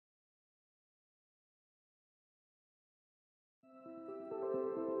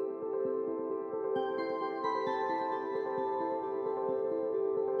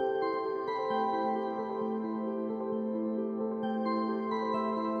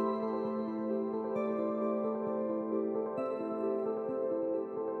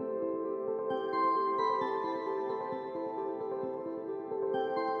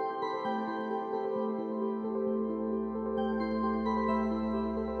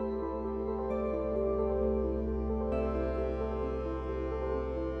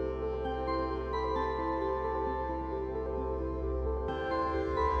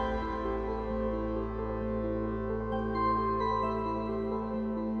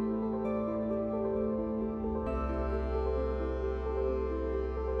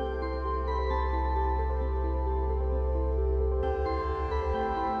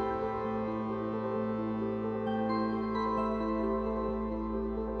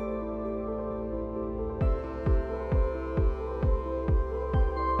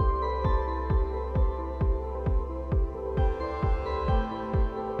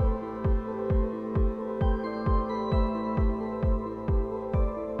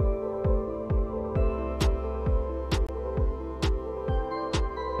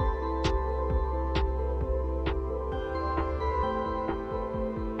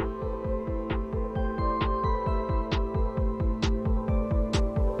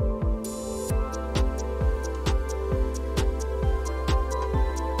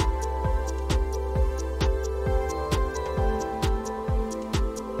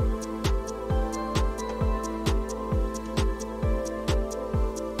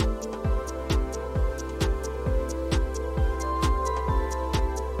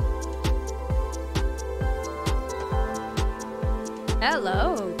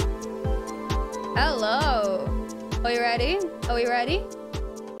Are we ready?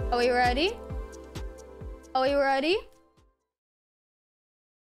 Are we ready? Are we ready?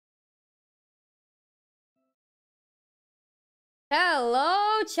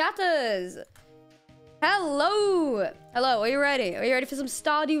 Hello, chatters. Hello. Hello, are you ready? Are you ready for some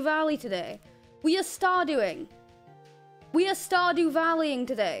Stardew Valley today? We are Stardewing. We are Stardew Valleying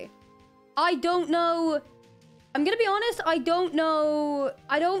today. I don't know. I'm gonna be honest, I don't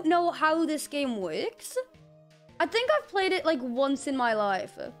know how this game works. I think I've played it like once in my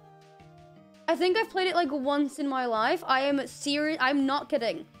life. I am serious. I'm not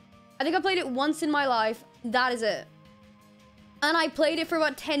kidding. I think I played it once in my life. That is it. And I played it for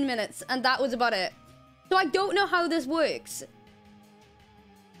about 10 minutes, and that was about it. So I don't know how this works.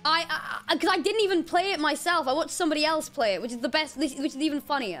 Because I didn't even play it myself. I watched somebody else play it, which is the best, which is even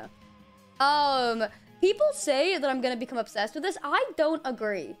funnier. People say that I'm gonna become obsessed with this. I don't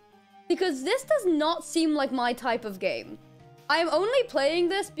agree. Because this does not seem like my type of game. I am only playing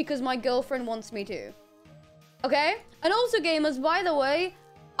this because my girlfriend wants me to. Okay? And also, gamers, by the way,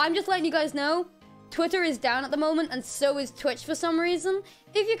 I'm just letting you guys know, Twitter is down at the moment, and so is Twitch for some reason.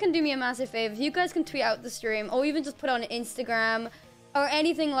 If you can do me a massive favor, if you guys can tweet out the stream, or even just put it on Instagram, or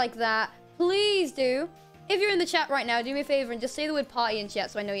anything like that, please do. If you're in the chat right now, do me a favor and just say the word party in chat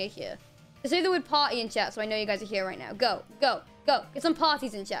so I know you're here. Just say the word party in chat so I know you guys are here right now. Go, go, go. Get some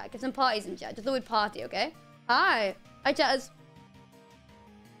parties in chat. Get some parties in chat. Just the word party, okay? Hi. Hi, chatters.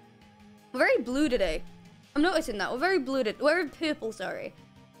 We're very blue today. I'm noticing that. We're very blue today. We're purple, sorry.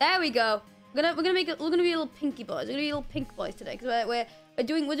 There we go. We're gonna be little pinky boys. We're gonna be little pink boys today because we're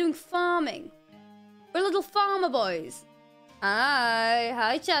doing farming. We're little farmer boys.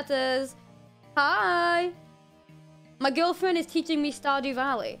 Hi chatters. Hi. My girlfriend is teaching me Stardew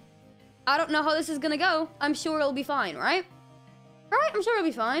Valley. I don't know how this is gonna go. I'm sure it'll be fine, right? Right? I'm sure it'll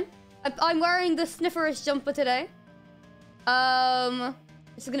be fine. I'm wearing the snifferish jumper today.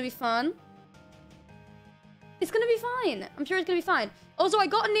 This is gonna be fun. It's gonna be fine. I'm sure it's gonna be fine. Also, I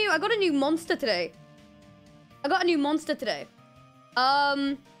got a new monster today.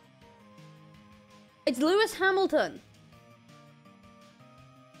 It's Lewis Hamilton.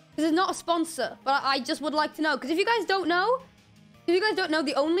 This is not a sponsor, but I just would like to know. Because if you guys don't know,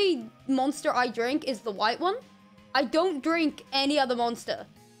 the only monster I drink is the white one. I don't drink any other monster.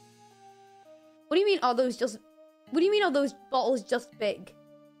 What do you mean, are those bottles just big?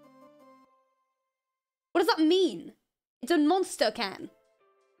 What does that mean? It's a monster can.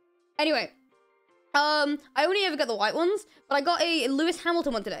 Anyway, I only ever get the white ones, but I got a Lewis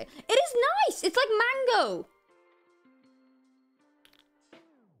Hamilton one today. It is nice. It's like mango.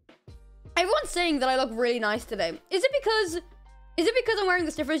 Everyone's saying that I look really nice today. Is it because I'm wearing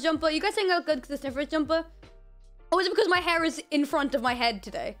the Sniffers jumper? You guys saying I look good because the Sniffers jumper? Or is it because my hair is in front of my head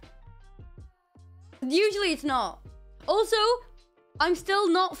today? Usually it's not. Also, I'm still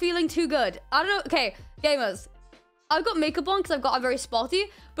not feeling too good. I don't know. Okay, gamers. I've got makeup on because I'm very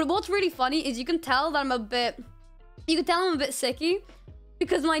spotty. But what's really funny is you can tell that I'm a bit sicky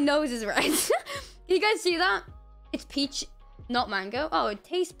because my nose is red. Can you guys see that? It's peach, not mango. Oh, it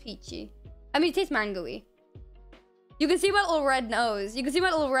tastes peachy. I mean, it tastes mango-y. You can see my little red nose.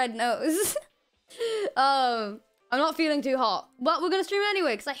 I'm not feeling too hot. But we're going to stream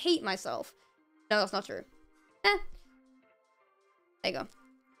anyway because I hate myself. No, that's not true. There you go.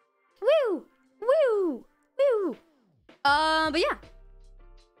 Woo! Woo! Woo! But yeah.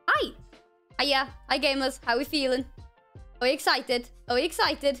 Hi! Hiya! Hi gamers, how are we feeling? Are we excited? Are we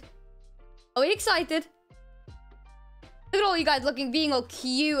excited? Are we excited? Look at all you guys being all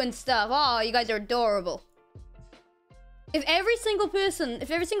cute and stuff. Oh, you guys are adorable. If every single person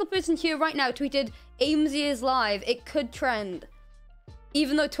here right now tweeted Aimsey is live, it could trend.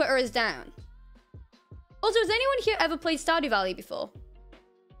 Even though Twitter is down. Also, has anyone here ever played Stardew Valley before?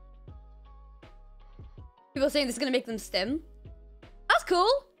 People are saying this is going to make them stim. That's cool.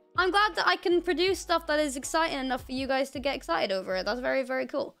 I'm glad that I can produce stuff that is exciting enough for you guys to get excited over it. That's very, very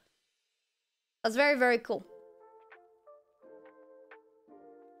cool. That's very, very cool.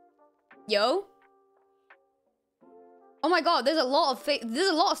 Yo. Oh my god, there's a lot of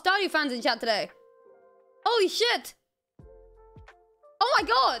Stardew fans in chat today. Holy shit. Oh my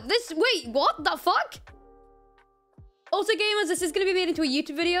god, wait, what the fuck? Also, gamers, this is going to be made into a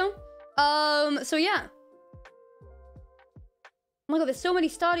YouTube video. So yeah. Oh my god, there's so many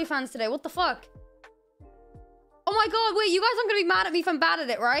Stardew fans today. What the fuck? Oh my god, wait, you guys aren't gonna be mad at me if I'm bad at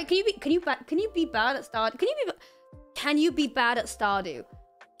it, right? Can you be bad at Stardew? Can you be bad at Stardew?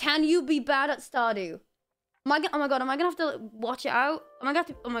 Can you be bad at Stardew? Oh my god, am I gonna have to watch it out?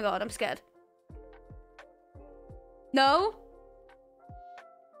 Oh my god, I'm scared. No?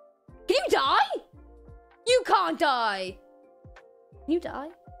 Can you die? You can't die. You die.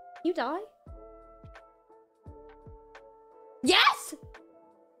 You die. Yes!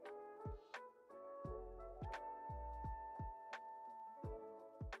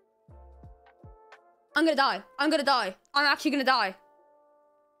 I'm gonna die. I'm gonna die. I'm actually gonna die.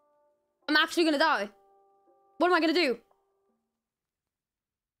 I'm actually gonna die. What am I gonna do?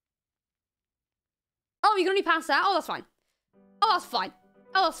 Oh, you're gonna be passed out? Oh, that's fine. Oh, that's fine.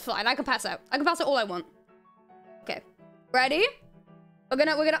 Oh, that's fine. I can pass out. I can pass out all I want. Okay. Ready? We're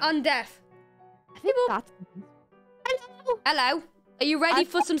gonna undeath. I think that's... Hello. Hello. Are you ready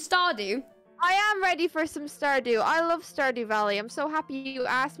for some Stardew? I am ready for some Stardew. I love Stardew Valley. I'm so happy you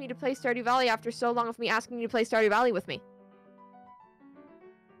asked me to play Stardew Valley after so long of me asking you to play Stardew Valley with me.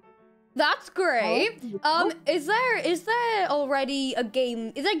 That's great. Oh. Is there already a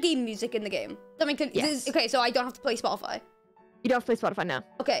game? Is there game music in the game? Yes. Okay, so I don't have to play Spotify. You don't have to play Spotify now.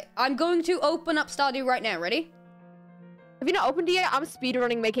 Okay, I'm going to open up Stardew right now. Ready? Have you not opened it yet? I'm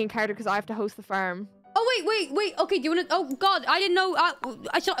speedrunning making a character because I have to host the farm. Oh wait. Okay, do you wanna? Oh God, I didn't know.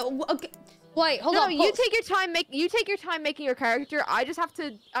 I should. Okay. Wait, hold on. No, you take your time. You take your time making your character. I just have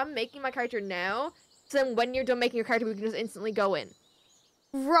to. I'm making my character now. So then, when you're done making your character, we can just instantly go in.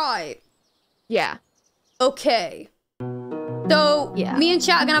 Right. Yeah. Okay. So Yeah. me and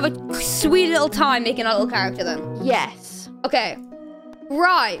chat are gonna have a sweet little time making our little character then. Yes. Okay.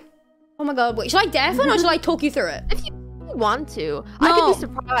 Right. Oh my God. Wait. Should I deafen or should I talk you through it? If you want to, No. I can be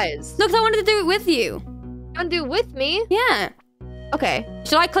surprised. Look, I wanted to do it with you. You want to do it with me? Yeah. Okay.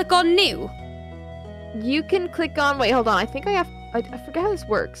 Should I click on new? You can click on. Wait, hold on. I think I have. I forget how this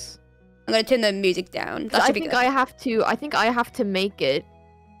works. I'm gonna turn the music down. That I should be think good. I think I have to make it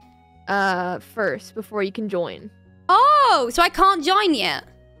first before you can join. Oh, so I can't join yet.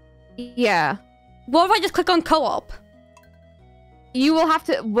 Yeah. What if I just click on co-op? You will have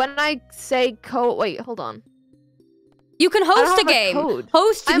to when I say wait, hold on. You can I don't host a have a game. code.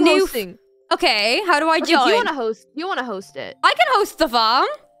 Host I'm new. hosting. Okay, how do I Okay, join? you want to host? You want to host it? I can host the farm.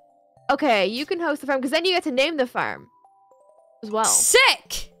 Okay, you can host the farm because then you get to name the farm as well.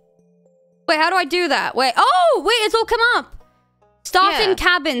 Sick. Wait, how do I do that? Wait. Oh, wait, it's all come up. Starting Yeah.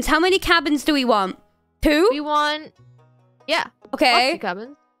 cabins. How many cabins do we want? 2? We want. Yeah. Okay. Lots of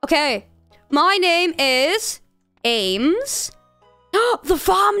cabins. Okay. My name is Aims. The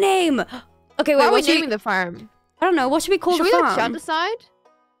farm name. Okay, wait. How are we What should naming the farm? I don't know. What should we call Should the we farm? let Chad decide?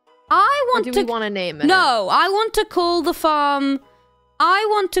 I Or want do to. we want to name it? No, I want to call the farm. I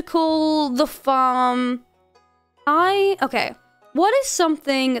want to call the farm. Okay. What is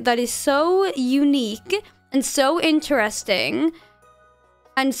something that is so unique and so interesting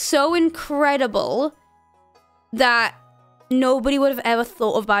and so incredible that nobody would have ever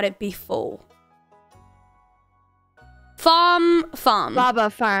thought about it before? Farm. Baba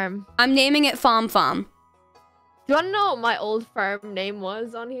Farm. I'm naming it Farm. Do you want to know what my old farm name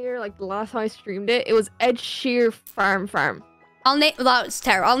was on here? Like the last time I streamed it, it was Ed Sheer Farm. I'll name. That's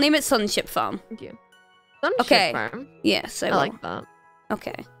terrible. I'll name it Sunship Farm. Thank you. Sunship Okay. Farm. Yes, I I will. like that.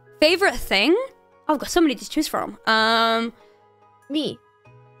 Okay. Favorite thing? I've got so many to choose from. Me.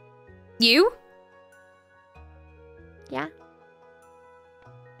 You? Yeah.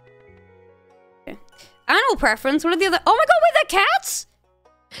 Okay. Animal preference? What are the other? Oh my God! Wait, they're cats.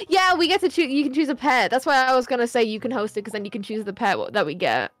 Yeah, we get to choose. You can choose a pet. That's why I was gonna say you can host it, because then you can choose the pet that we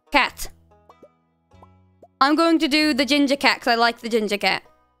get. Cat. I'm going to do the ginger cat because I like the ginger cat.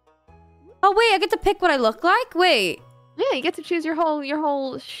 Oh wait, I get to pick what I look like. Wait. Yeah, you get to choose your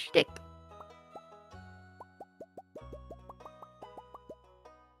whole shtick.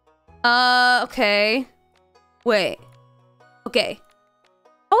 Okay. Wait. Okay.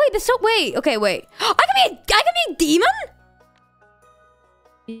 Oh wait, wait. Okay, wait. I can be a demon?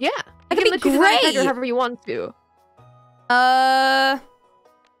 Yeah. I You can be let you design it great. however you want to. I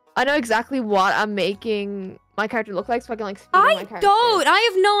I know exactly what I'm making my character look like, so I can like speed up my character. don't. I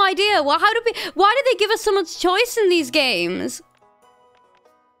have no idea. Why did they give us so much choice in these games?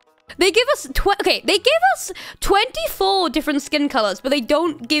 They give us they give us 24 different skin colors, but they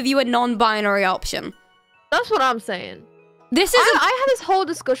don't give you a non-binary option. That's what I'm saying. This is I had this whole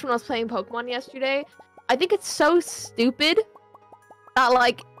discussion when I was playing Pokemon yesterday. I think it's so stupid that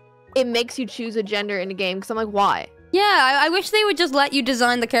like it makes you choose a gender in a game, because I'm like, why? yeah. I wish they would just let you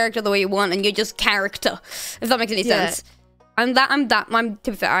design the character the way you want, and you're just character. If that makes any sense. I'm to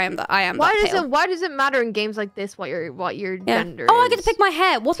be fair, I am that. Why does it matter in games like this what your gender Oh, is? I get to pick my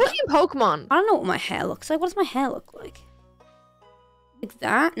hair. Especially in Pokemon. I don't know what my hair looks like. What does my hair look like? Like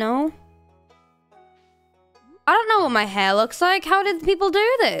that? No. I don't know what my hair looks like. How did people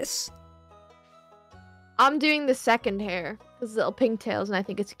do this? I'm doing the second hair. This little pigtails, and I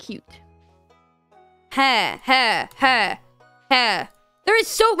think it's cute. Hair. There is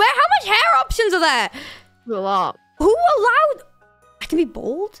so... How much hair options are there? A lot. Who allowed... I can be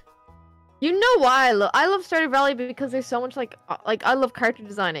bald? You know why I love Stardew Valley because there's so much like I love character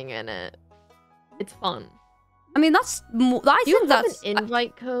designing in it. It's fun. I mean, that's... I think that's... an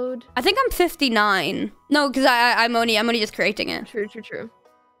invite code? I think I'm 59. No, because I'm only just creating it. True.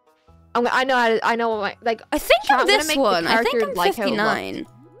 I know what my... Like, I think I'm this one. I think I'm 59.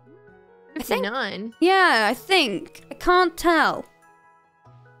 59? Yeah, I think. I can't tell.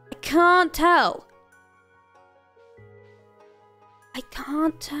 I can't tell.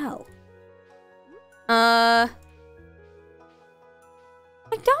 I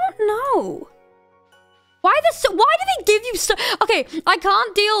don't know. Why do they give you so... Okay, I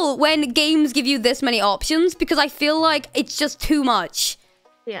can't deal when games give you this many options because I feel like it's just too much.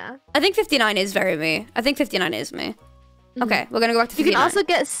 Yeah. I think 59 is very me. I think 59 is me. Okay, we're gonna go back to 59. You can also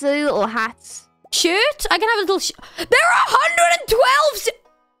get silly little hats. Shirt? I can have a little there are 112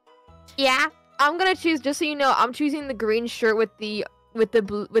 Yeah. I'm gonna choose, just so you know, I'm choosing the green shirt with the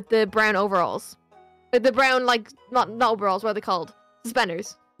brown overalls. With the brown, like, not overalls, what are they called?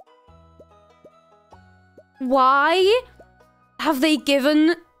 Suspenders. Why have they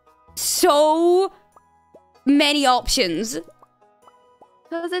given so many options?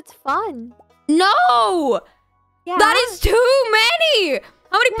 Because it's fun. No! Yeah. That is too many!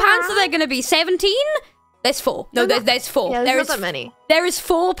 How many pants are there gonna be? 17? There's 4. No, there's 4. Yeah, there's not that many. There is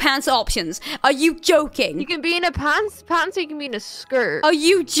 4 pants options. Are you joking? You can be in a pants, or you can be in a skirt. Are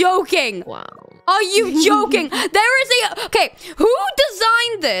you joking? Wow. Are you joking? There is a... Okay, who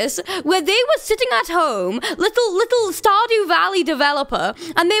designed this where they were sitting at home, little Stardew Valley developer,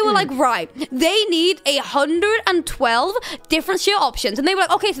 and they were like, right, they need 112 different shirt options. And they were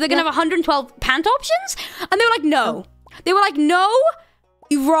like, okay, so they're going to have 112 pant options? And they were like, no. They were like, no,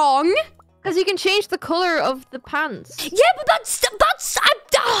 you're wrong. Because you can change the color of the pants. Yeah, but that's...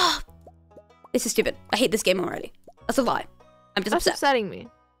 This is stupid. I hate this game already. That's a lie. I'm just upset. That's upsetting me.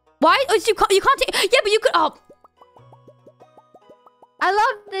 Why? Oh, you can't take... Yeah, but you could... Oh. I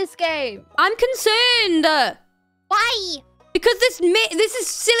love this game. I'm concerned. Why? Because this is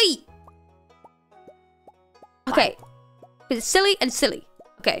silly. Okay. It's silly and silly.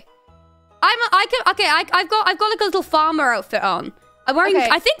 Okay. I've got like a little farmer outfit on. I'm wearing... Okay.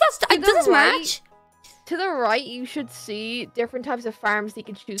 I think that's... Does this match? To the right, you should see different types of farms that you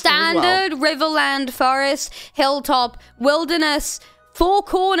can choose Standard, from as well. Riverland, Forest, Hilltop, Wilderness, Four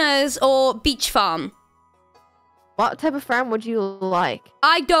Corners, or Beach Farm. What type of farm would you like?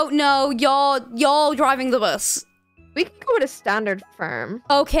 I don't know. You're driving the bus. We can go with a standard farm.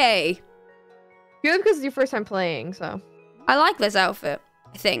 Okay. Purely because it's your first time playing, so... I like this outfit,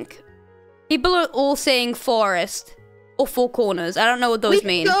 I think. People are all saying Forest. Or Four Corners. I don't know what those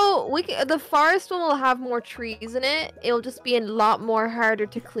mean. The forest one will have more trees in it. It'll just be a lot more harder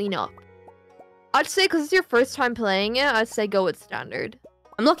to clean up. I'd say, because it's your first time playing it, I'd say go with standard.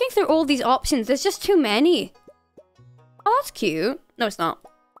 I'm looking through all these options. There's just too many. Oh, that's cute. No, it's not.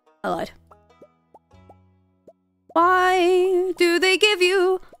 I lied. Why do they give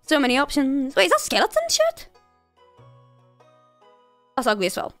you so many options? Wait, is that skeleton shit? That's ugly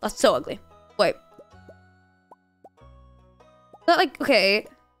as well. That's so ugly. Wait. That, like, okay.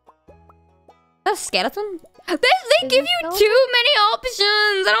 That's a skeleton? They give you too many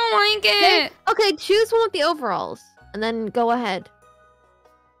options. I don't like it. Okay, choose one with the overalls. And then go ahead.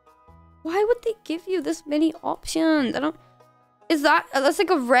 Why would they give you this many options? I don't... Is that... That's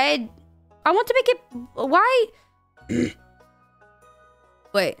like a red... I want to make it... Why?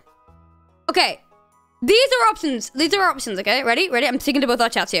 Wait. Okay. These are options. These are options, okay? Ready? Ready? I'm sticking to both our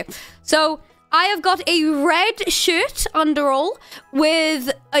chats here. So... I have got a red shirt underall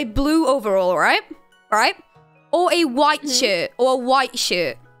with a blue overall, right? Right? Or a white shirt. Or a white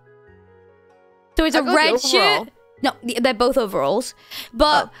shirt. So it's a red shirt. No, they're both overalls.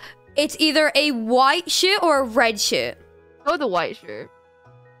 But it's either a white shirt or a red shirt. Oh, the white shirt.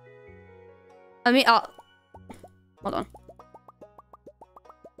 I mean, hold on.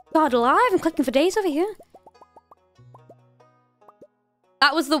 God, alive! I'm clicking for days over here.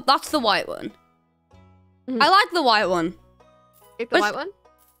 That's the white one. I like the white one. Like the white one?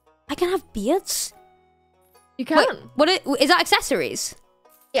 I can have beards? You can. Wait, is that accessories?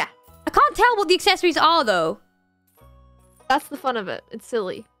 Yeah. I can't tell what the accessories are, though. That's the fun of it. It's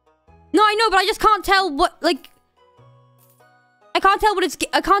silly. No, I know, but I just can't tell what, like... I can't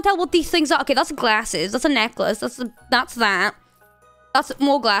tell what these things are. Okay, that's glasses. That's a necklace. That's that. That's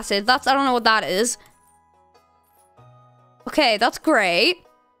more glasses. I don't know what that is. Okay, that's great.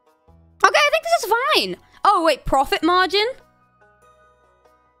 Okay, I think this is fine. Oh, wait, profit margin?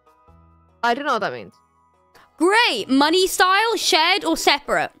 I don't know what that means. Great. Money style, shared, or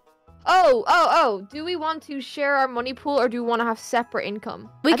separate? Oh. Do we want to share our money pool or do we want to have separate income?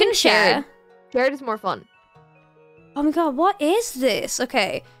 We I can think share. Shared is more fun. Oh my god, what is this?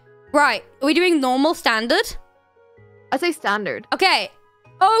 Okay. Right. Are we doing normal, standard? I say standard. Okay.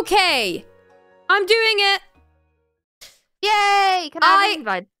 Okay. I'm doing it. Yay! Can I have an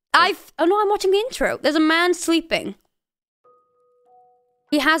invite? Oh no, I'm watching the intro. There's a man sleeping.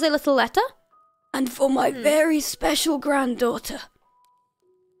 He has a little letter. And for my very special granddaughter.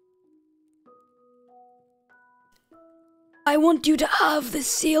 I want you to have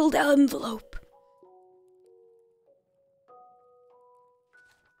this sealed envelope.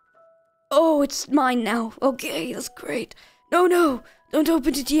 Oh, it's mine now. Okay, that's great. No, don't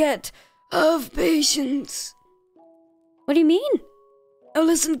open it yet. Have patience. What do you mean? Now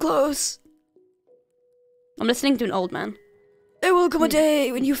listen close. I'm listening to an old man. There will come a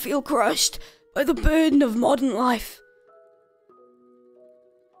day when you feel crushed by the burden of modern life.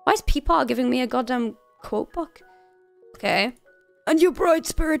 Why is Peepaw giving me a goddamn quote book? Okay. And your bright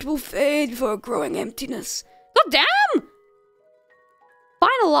spirit will fade before a growing emptiness. God damn!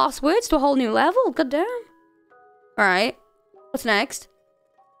 Final last words to a whole new level. God damn. Alright. What's next?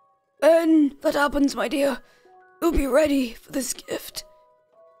 When that happens, my dear, you'll be ready for this gift.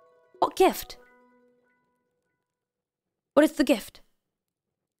 What gift? What is the gift?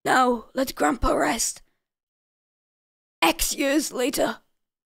 Now, let Grandpa rest. X years later.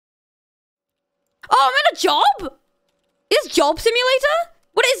 Oh, I'm in a job? Is Job Simulator?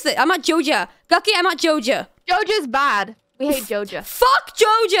 What is it? I'm at Joja. Guqqie, I'm at Joja. Joja's bad. We hate Joja. Fuck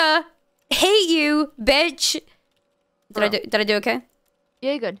Joja! Hate you, bitch. Did I do okay?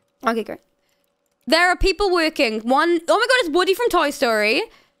 Yeah, good. Okay, great. There are people working. Oh my god, it's Woody from Toy Story.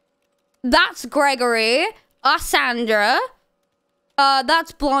 That's Gregory. That's Sandra.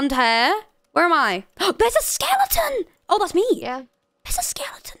 That's blonde hair. Where am I? Oh, there's a skeleton! Oh, that's me. Yeah. There's a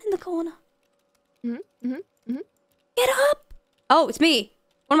skeleton in the corner. Mm-hmm. Get up! Oh, it's me.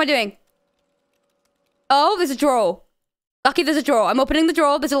 What am I doing? Oh, there's a drawer. Lucky there's a drawer. I'm opening the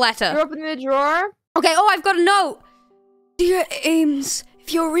drawer. There's a letter. You're opening the drawer? Okay, oh, I've got a note. Dear Ames,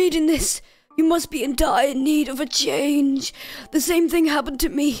 if you're reading this, you must be in dire need of a change. The same thing happened to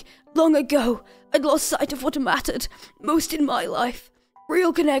me long ago. I'd lost sight of what mattered most in my life.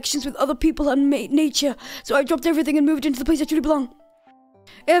 Real connections with other people and nature. So I dropped everything and moved into the place I truly belong.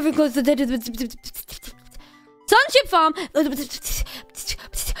 Everything close to the Sunship Farm.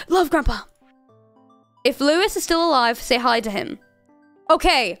 Love, Grandpa. If Lewis is still alive, say hi to him.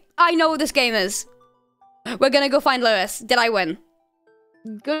 Okay, I know what this game is. We're gonna go find Lewis. Did I win?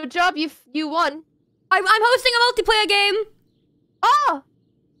 Good job, you won. I'm hosting a multiplayer game. Oh!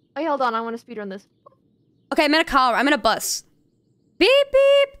 Wait, hold on, I want to speedrun this. Okay, I'm in a car. I'm in a bus. Beep,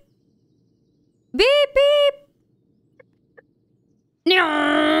 beep. Beep, beep.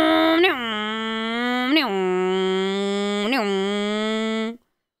 Meow, meow, meow, meow,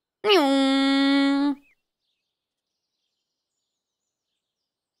 meow.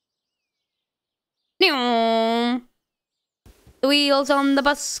 Meow. The wheels on the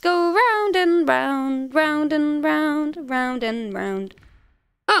bus go round and round, round and round, round and round.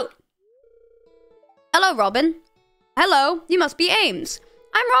 Oh. Hello, Robin. Hello, you must be Ames.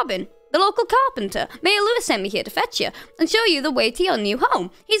 I'm Robin, the local carpenter. Mayor Lewis sent me here to fetch you and show you the way to your new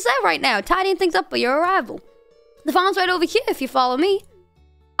home. He's there right now, tidying things up for your arrival. The farm's right over here if you follow me.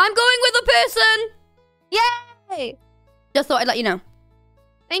 I'm going with a person! Yay! Just thought I'd let you know.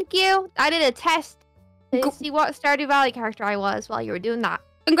 Thank you. I did a test to see what Stardew Valley character I was while you were doing that.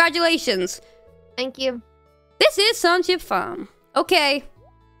 Congratulations. Thank you. This is Sunship Farm. Okay.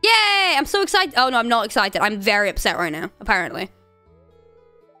 Yay! I'm so excited. Oh, no, I'm not excited. I'm very upset right now, apparently.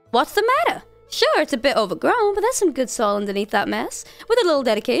 What's the matter? Sure, it's a bit overgrown, but there's some good soil underneath that mess. With a little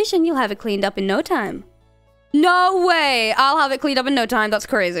dedication, you'll have it cleaned up in no time. No way! I'll have it cleaned up in no time. That's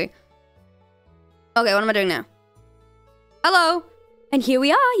crazy. Okay, what am I doing now? Hello. And here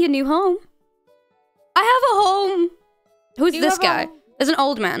we are, your new home. I have a home. Who's this guy? There's an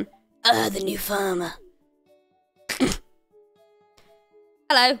old man. The new farmer.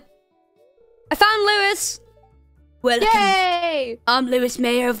 Hello. I found Lewis. Welcome. Yay! I'm Lewis,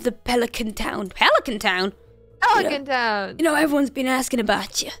 mayor of the Pelican Town. Pelican Town? Pelican Town. You know, everyone's been asking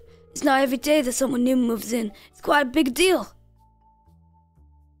about you. It's not every day that someone new moves in. It's quite a big deal.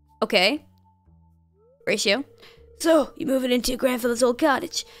 Okay. Ratio. So, you're moving into your grandfather's old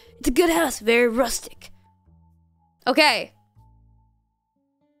cottage. It's a good house, very rustic. Okay.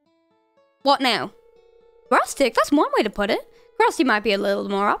 What now? Rustic? That's one way to put it. Crusty might be a little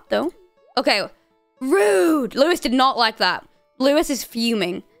more up, though. Okay. Rude! Lewis did not like that. Lewis is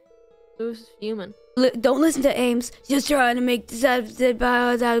fuming. Lewis is fuming. Don't listen to Ames. Just trying to make this out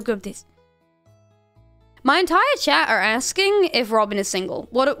of this. My entire chat are asking if Robin is single.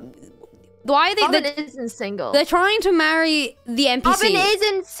 Why are they? Robin isn't single. They're trying to marry the NPC. Robin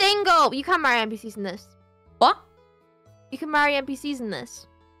isn't single. You can't marry NPCs in this. What? You can marry NPCs in this.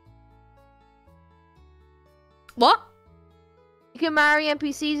 What? You can marry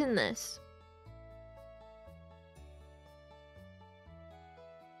NPCs in this.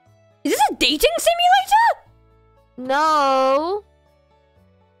 Is this a dating simulator? No.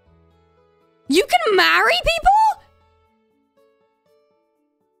 You can marry people?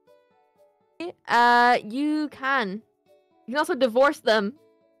 You can. You can also divorce them.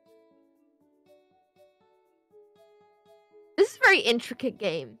 This is a very intricate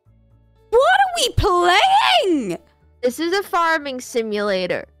game. What are we playing? This is a farming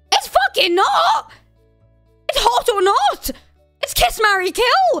simulator. It's fucking not! It's hot or not! It's kiss, marry,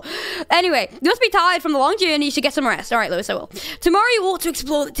 kill! Anyway, you must be tired from the long journey. You should get some rest. Alright, Lewis, I will. Tomorrow you ought to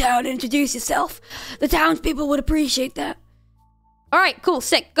explore the town and introduce yourself. The townspeople would appreciate that. Alright, cool,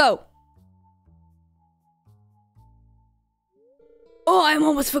 sick, go. Oh, I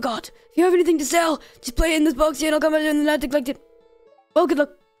almost forgot. If you have anything to sell, just play it in this box here and I'll come out in the night to collect it. Well, good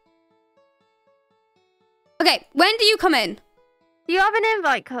luck. Okay, when do you come in? Do you have an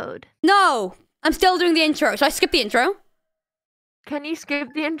invite code? No, I'm still doing the intro. Should I skip the intro? Can you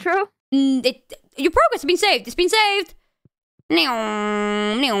skip the intro? Your progress has been saved. It's been saved.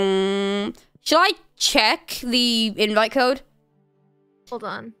 Shall I check the invite code? Hold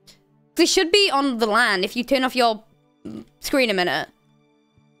on. It should be on the LAN if you turn off your screen a minute.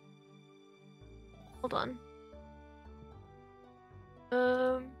 Hold on.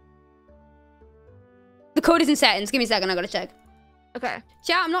 The code is in settings. Give me a second. I gotta check. Okay.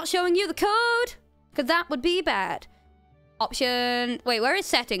 Chat, I'm not showing you the code because that would be bad. Option. Wait, where is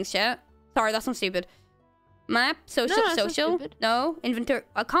settings, chat? Sorry, that's not stupid. Map, social, No, social. No, inventory.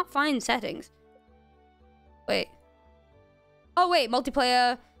 I can't find settings. Wait. Oh wait,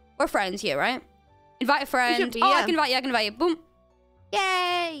 multiplayer. We're friends here, right? Invite a friend. Be, oh, yeah. I can invite you. Boom. Yay!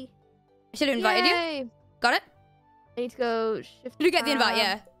 I should have invited you. Got it? I need to go shift. Did you get the invite?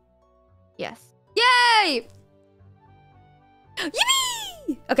 Yeah. Yes. Yay!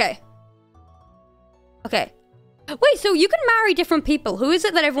 Yippee! Okay. Okay. Wait, so you can marry different people. Who is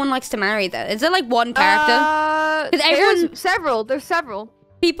it that everyone likes to marry then? Is there like one character? There's several. There's several.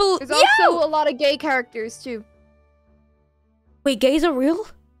 People. There's also a lot of gay characters too. Wait, gays are real?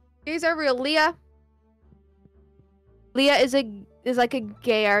 Gays are real. Leah is like a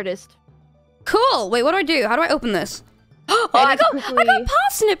gay artist. Cool. Wait, what do I do? How do I open this? Oh, I got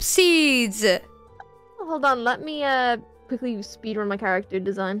parsnip seeds. Hold on, let me quickly speedrun my character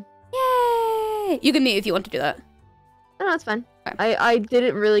design. Yay! You can mute if you want to do that. No, it's fine. Okay. I did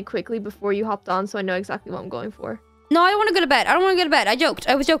it really quickly before you hopped on, so I know exactly what I'm going for. No, I don't want to go to bed. I don't want to go to bed. I joked.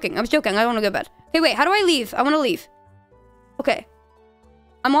 I was joking. I don't want to go to bed. Okay, wait. How do I leave? I want to leave. Okay.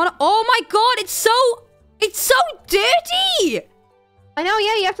 I'm on. Oh my god! It's so dirty. I know.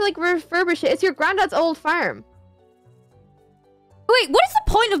 Yeah, you have to like refurbish it. It's your granddad's old farm. Wait, what is the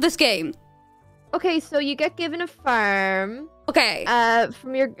point of this game? Okay, so you get given a farm. Okay.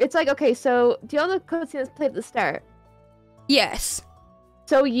 From your, it's like, okay, so do you know the cutscene that's played at the start? Yes.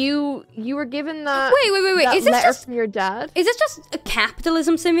 So you were given that. Wait. That Is this letter just from your dad? Is this just a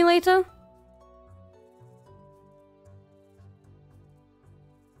capitalism simulator?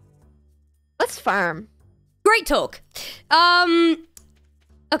 Let's farm. Great talk.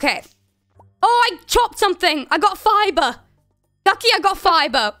 Okay. Oh, I chopped something. I got fiber. Guqqie, I got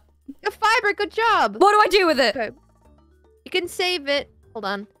fiber. A fiber, good job. What do I do with it? Okay. You can save it. Hold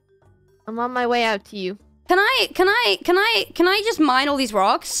on. I'm on my way out to you. Can I just mine all these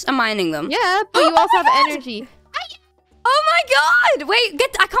rocks? I'm mining them. Yeah, but you also have energy. Oh my god! Wait,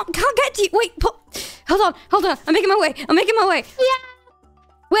 I can't get to you. Wait, hold on. I'm making my way. Yeah.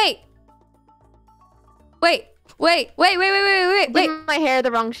 Wait. Give my hair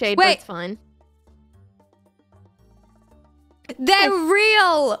the wrong shade, but it's fine. They're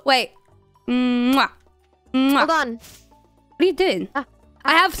real. Wait. Mwah. Hold on. What are you doing? I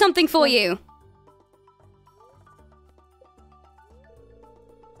have something for you.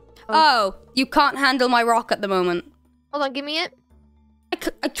 Oh, you can't handle my rock at the moment. Hold on, give me it.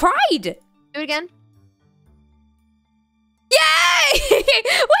 I tried. Do it again. Yay! Wait,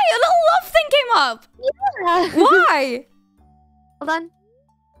 a little love thing came up. Yeah. Why? Hold on.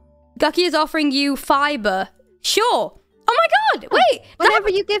 Guqqie is offering you fiber. Sure. Oh my god, wait. Whenever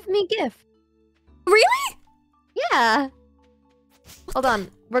you give me gift. Really? Yeah. Hold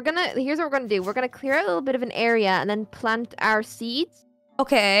on. Here's what we're gonna do. We're gonna clear out a little bit of an area and then plant our seeds.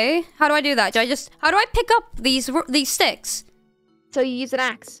 Okay. How do I do that? How do I pick up these sticks? So you use an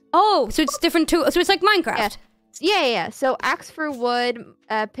axe. Oh, so it's different too. So it's like Minecraft. Yeah. So axe for wood,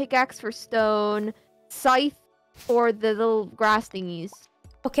 pickaxe for stone, scythe for the little grass thingies.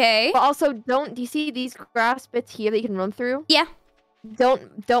 Okay. But also, do you see these grass bits here that you can run through? Yeah.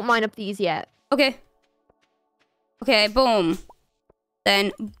 Don't mine up these yet. Okay. Okay, boom.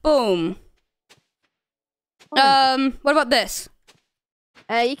 Then, boom. What about this?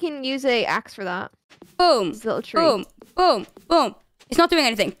 You can use a axe for that. Boom. This little tree. Boom. Boom. Boom. It's not doing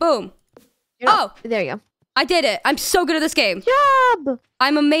anything. Boom. Oh! There you go. I did it. I'm so good at this game. Job!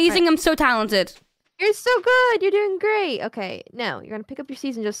 I'm amazing. Right. I'm so talented. You're so good. You're doing great. Okay, now you're gonna pick up your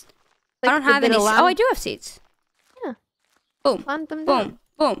seeds and just. I don't have any. Oh, I do have seeds. Yeah. Boom. Plant them boom. Down.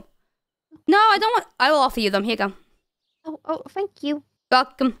 Boom. No, I don't want. I will offer you them. Here you go. Oh, thank you.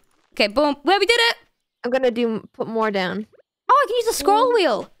 Welcome. Okay, boom. Well, we did it. I'm gonna put more down. Oh, I can use the scroll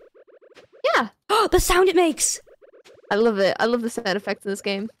wheel. Yeah. Oh, the sound it makes. I love it. I love the sound effects in this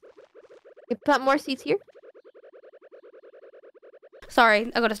game. You plant more seeds here.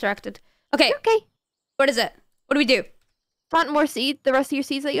 Sorry, I got distracted. Okay. Okay. What is it? What do we do? Plant more seed. The rest of your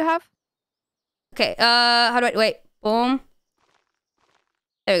seeds that you have. Okay. How do I wait? Boom.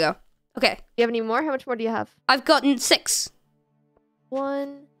 There we go. Okay. Do you have any more? How much more do you have? I've gotten 6.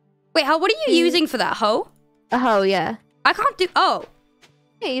 1. Wait, what are you using for that? Hoe? A hoe, yeah. I can't do. Oh.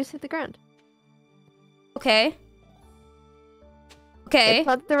 Yeah, you just hit the ground. Okay. Okay.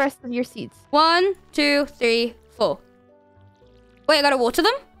 Plant the rest of your seeds. 1, 2, 3, 4. Wait, I gotta water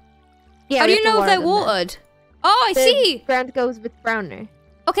them? Yeah. How do you know if they're watered? Oh, I see. Ground goes with browner.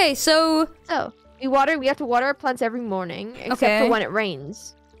 Okay, so. So we have to water our plants every morning, except for when it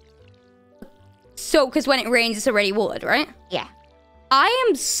rains. So, because when it rains, it's already watered, right? Yeah.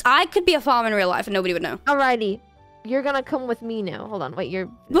 I could be a farmer in real life and nobody would know. Alrighty. You're gonna come with me now. Hold on, wait,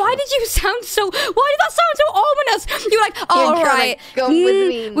 Why did you sound so... Why did that sound so ominous? You're like, alright. Come with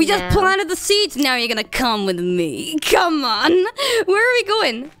me We just planted the seeds, now you're gonna come with me. Come on. Where are we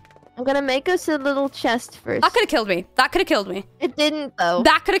going? I'm gonna make us a little chest first. That could have killed me. That could have killed me. It didn't, though.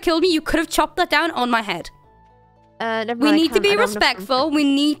 That could have killed me. You could have chopped that down on my head. Never mind, we need to be respectful. We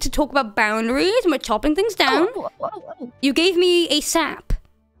need to talk about boundaries and we're chopping things down. Whoa. You gave me a sap.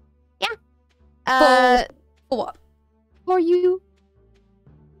 Yeah. For what? For you.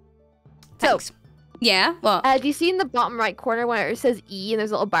 Thanks. So, yeah, what? Do you see in the bottom right corner where it says E and there's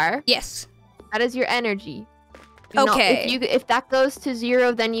a little bar? Yes. That is your energy. Okay. If that goes to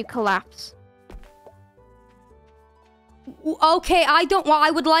 0, then you collapse. Okay,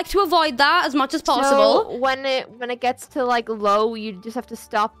 I would like to avoid that as much as possible. So when it gets to like low, you just have to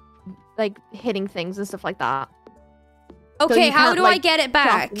stop like hitting things and stuff like that. Okay, so how do I get it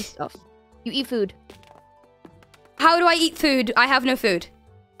back? You eat food. How do I eat food? I have no food.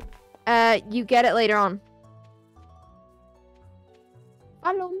 You get it later on.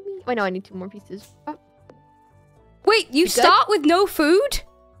 Follow me. Wait, no, I need 2 more pieces. Oh. Wait, you start with no food?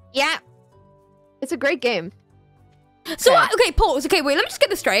 Yeah. It's a great game. So, okay, pause. Okay, wait, let me just get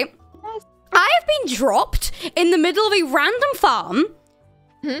this straight. Yes. I have been dropped in the middle of a random farm,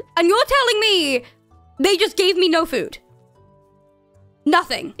 and you're telling me they just gave me no food?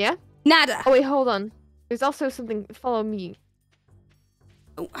 Nothing. Yeah? Nada. Oh, wait, hold on. There's also something. Follow me.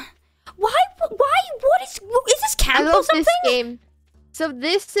 Why? What is this camp or something? This game. So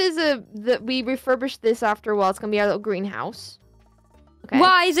this is we refurbished this after a while. It's gonna be our little greenhouse. Okay.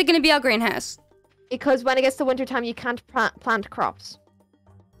 Why is it gonna be our greenhouse? Because when it gets to wintertime, you can't plant crops.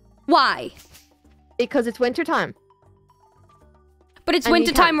 Why? Because it's wintertime. But it's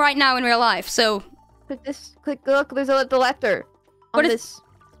wintertime right now in real life, so... Click this. Look, there's the letter. What is this?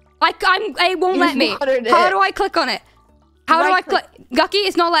 It won't let me. How do I click on it? How do I click? Guqqie,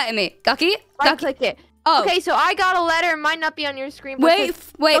 it's not letting me. Guqqie? Click it. Oh. Okay, so I got a letter. It might not be on your screen. Wait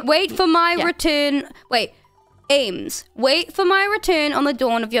for my return. Wait. Aims. Wait for my return on the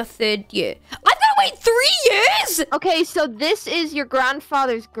dawn of your 3rd year. I've got to wait 3 years? Okay, so this is your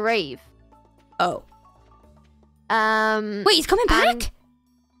grandfather's grave. Oh. Wait, he's coming back?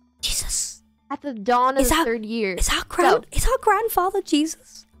 Jesus. At the dawn of the 3rd year. Is our grandfather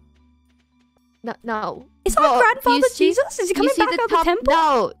Jesus? No. Is our grandfather Jesus? Is he coming back out of the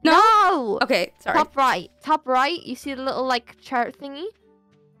temple? No. Okay, sorry. Top right. You see the little like chart thingy?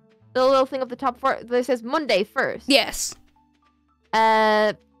 The little thing up the top that says Monday 1st. Yes.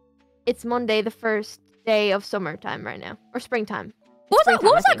 It's Monday the 1st day of summertime right now. Or springtime. What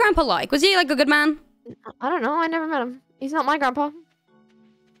was that grandpa like? Was he like a good man? I don't know. I never met him. He's not my grandpa.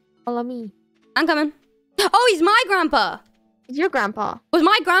 Follow me. I'm coming. Oh, he's my grandpa. He's your grandpa. Was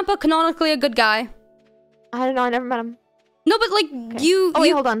my grandpa canonically a good guy? I don't know. I never met him. No, but like Okay. you. Oh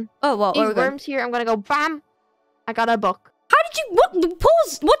wait, hold on. Oh, what? These worms here. I'm gonna go. Bam! I got a book. How did you? What?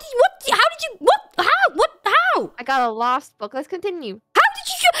 Pause. What? How did you? What? How? What? How? I got a lost book. Let's continue. How did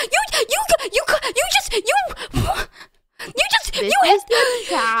you? You just This you is hit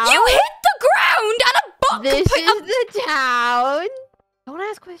the town. you hit the ground and a book. This is the town. Don't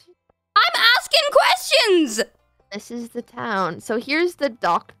ask questions. I'm asking questions. This is the town. So here's the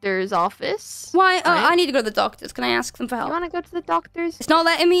doctor's office. Why? Right. I need to go to the doctors. Can I ask them for help? You want to go to the doctor's? It's not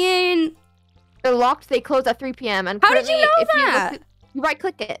letting me in. They're locked. They close at 3 p.m. And How did you currently, know if that? You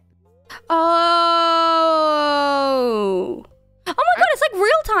right-click it. Oh. Oh my god, it's like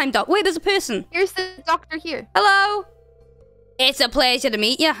real time, doc. Wait, there's a person. Here's the doctor here. Hello. It's a pleasure to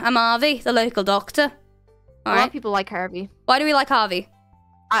meet you. I'm Harvey, the local doctor. All A lot of right. people like Harvey. Why do we like Harvey?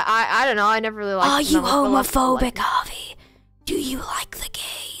 I don't know. I never really liked Are him you that much, but a lot of people like homophobic, him. Harvey? Do you like the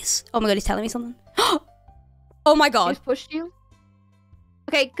gays? Oh my god, he's telling me something. Oh my god. Who's pushed you?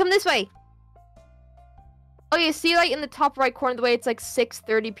 Okay, come this way. Oh, you see, like in the top right corner of the way, it's like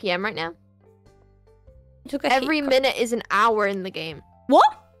 6:30 p.m. right now. Every minute is an hour in the game. What?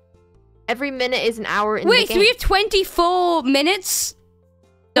 Every minute is an hour in the Wait, game. so we have 24 minutes?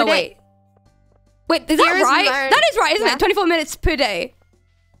 No, Per day. wait. Wait, is that Here is right? my- That is right, isn't Yeah. it? 24 minutes per day.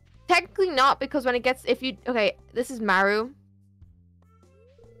 Technically not, because when it gets, okay, this is Maru.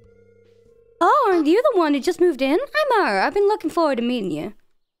 Oh, aren't you the one who just moved in? Hi, Mara. I've been looking forward to meeting you.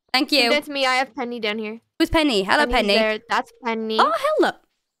 Thank you. That's me. I have Penny down here. Who's Penny? Hello, Penny's Penny. There. That's Penny. Oh, hello.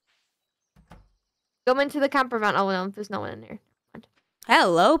 Go into the camper van. Oh no, there's no one in there.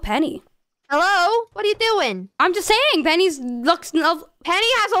 Hello, Penny. Hello? What are you doing? I'm just saying, Penny's looks... Penny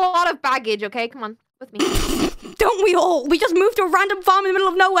has a lot of baggage, okay? Come on, with me. Don't we all? We just moved to a random farm in the middle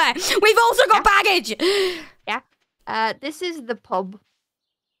of nowhere. We've also got baggage. Yeah. This is the pub.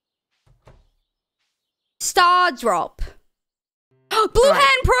 Star drop. Blue Right.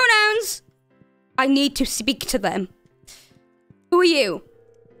 hand pronouns. I need to speak to them. Who are you?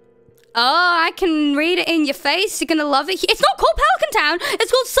 Oh, I can read it in your face. You're gonna love it. It's not called Pelican Town.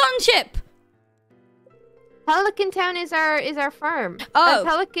 It's called Sunship. Pelican Town is our farm. Oh.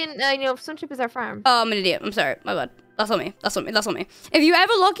 Pelican, Sunship is our farm. Oh, I'm an idiot. I'm sorry. My bad. That's on me. That's on me. That's on me. If you're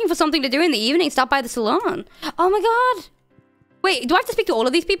ever looking for something to do in the evening, stop by the salon. Oh my god. Wait, do I have to speak to all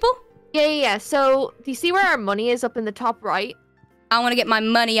of these people? Yeah. So, do you see where our money is up in the top right? I want to get my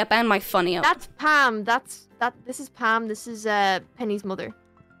money up and my funny up. That's Pam. This is Pam. This is Penny's mother.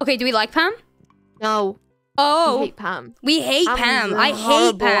 Okay, do we like Pam? No. Oh. We hate Pam. We hate Pam Pam. is a I hate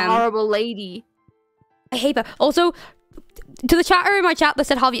horrible, Pam. horrible lady. I hate Pam. Also, to the chatter in my chat that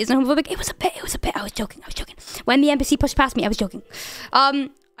said Harvey isn't homophobic, it was a bit. I was joking. When the NPC pushed past me, I was joking. I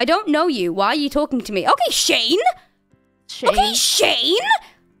don't know you. Why are you talking to me? Okay, Shane. Shane. Okay, Shane.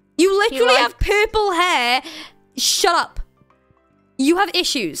 You literally have purple hair. Shut up. You have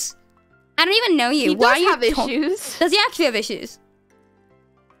issues. I don't even know you. He Why does are you have issues. Does he actually have issues?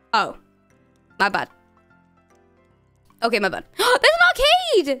 Oh. My bad. Okay, my bad. There's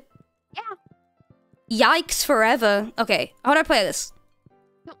an arcade! Yeah. Yikes forever. Okay, how do I play this?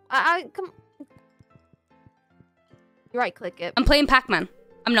 No, come. You right-click it. I'm playing Pac-Man.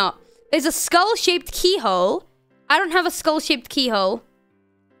 I'm not. There's a skull-shaped keyhole. I don't have a skull-shaped keyhole.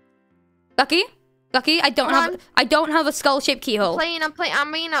 Guqqie? Guqqie, I don't have a skull-shaped keyhole. I'm playing.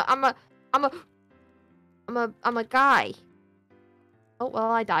 I'm a guy. Oh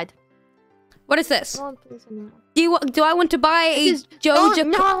well, I died. What is this? Go on, please, no. Do I want to buy a Joja?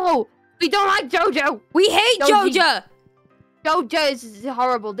 No, we don't like Jojo. We hate Joji. Joja. Jojo is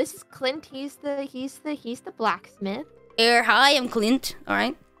horrible. This is Clint. He's the blacksmith. Hi, I'm Clint. All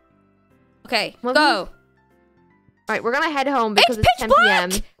right. Okay, Well, go. All right, we're gonna head home because it's pitch 10 p.m.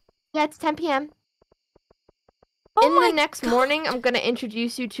 black! Yeah, it's 10 p.m. Oh In my the next God. morning, I'm gonna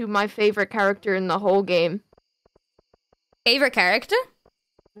introduce you to my favorite character in the whole game. Favorite character?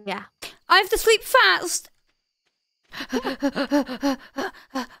 Yeah. I have to sleep fast.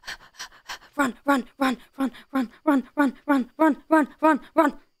 Run.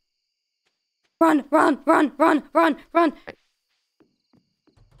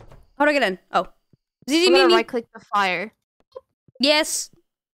 How do I get in? Oh. Zizi, I'm gonna Mimi. right-click the fire. Yes.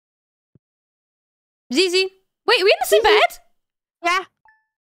 Zizi. Wait, are we in the same bed? Yeah.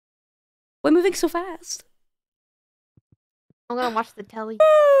 We're moving so fast. I'm gonna watch the telly.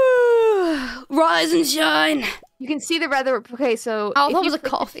 Rise and shine. You can see the weather. Okay, so Oh, if that you was a click the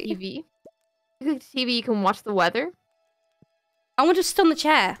coffee. TV, you click the TV, you can watch the weather. I want to sit on the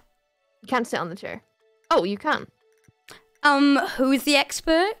chair. You can't sit on the chair. Oh, you can. Who's the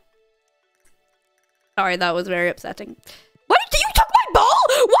expert? Sorry, that was very upsetting. Why did you took my ball?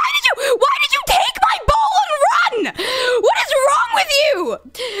 Why did you take my ball and run? What you?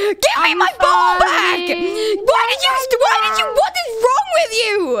 Give me my ball back! What is wrong with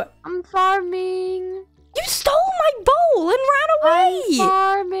you? I'm farming. You stole my bowl and ran away! I'm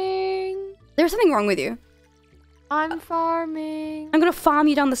farming. There's something wrong with you. I'm farming. I'm gonna farm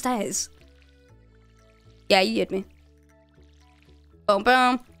you down the stairs. Yeah, you did me. Boom,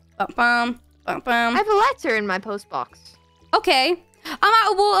 boom, boom, boom, boom, boom. I have a letter in my post box. Okay. I'm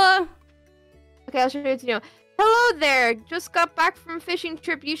out of water. Okay, I'll show it to you. Hello there. Just got back from a fishing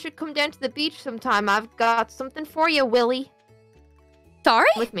trip. You should come down to the beach sometime. I've got something for you, Willie. Sorry?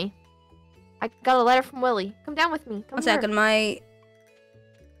 With me. I got a letter from Willie. Come down with me. Come One second, Why?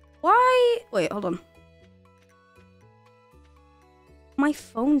 Wait, hold on. My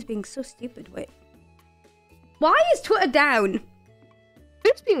phone's being so stupid. Wait. Why is Twitter down?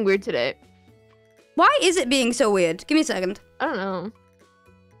 It's being weird today. Why is it being so weird? Give me a second. I don't know.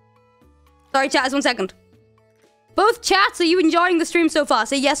 Sorry, chat, just 1 second. Both chats, are you enjoying the stream so far?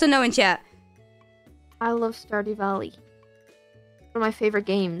 Say yes or no in chat. I love Stardew Valley. One of my favorite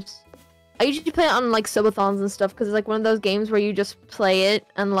games. I usually play it on like subathons and stuff because it's like one of those games where you just play it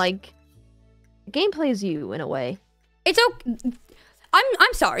and like the game plays you in a way. It's okay.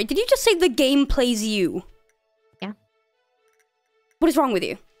 I'm sorry. Did you just say the game plays you? Yeah. What is wrong with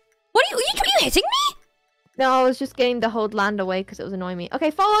you? What are you hitting me? No, I was just getting the whole land away because it was annoying me. Okay,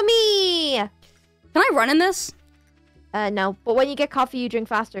 follow me. Can I run in this? No. But when you get coffee, you drink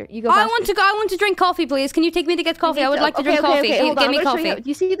faster. You go faster. I want to drink coffee, please. Can you take me to get coffee? I would like to drink coffee. Hold on, Give me coffee. Do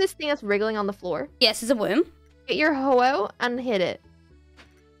you see this thing that's wriggling on the floor? Yes, it's a worm. Get your hoe out and hit it.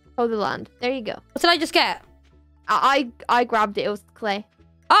 Hoe the land. There you go. What did I just get? I grabbed it. It was clay.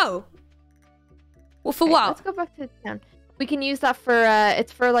 Oh. Well, for what? Let's go back to town. We can use that for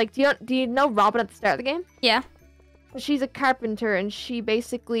it's for like do you know Robin at the start of the game? Yeah. She's a carpenter and she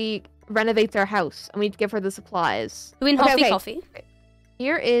basically renovates our house and we need to give her the supplies. Do we need coffee?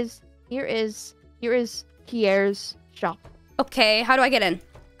 Here is Pierre's shop. Okay, how do I get in?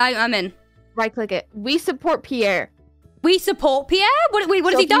 I'm in. Right click it. We support Pierre. We support Pierre?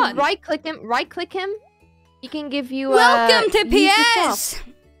 What has he done? Right click him. He can give you welcome to Pierre's.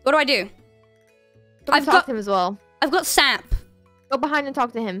 What do I do? I've got him as well. I've got sap. Go behind and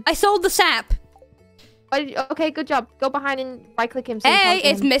talk to him. I sold the sap. Okay, good job. Go behind and right-click him. Hey,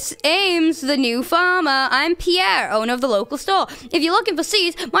 it's Miss Ames, the new farmer. I'm Pierre, owner of the local store. If you're looking for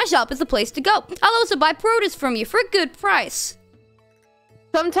seeds, my shop is the place to go. I'll also buy produce from you for a good price.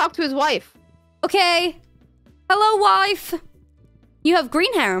 Come talk to his wife. Okay. Hello, wife. You have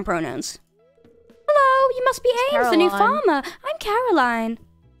green hair and pronouns. Hello, you must be Ames, Caroline. the new farmer. I'm Caroline.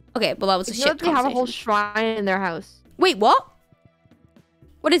 Okay, well, that was a shit conversation. They have a whole shrine in their house. Wait, what?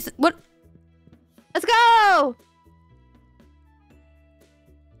 What? Let's go!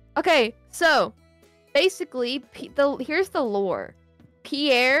 Okay, so basically, here's the lore.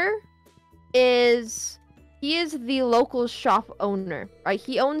 Pierre is the local shop owner, right?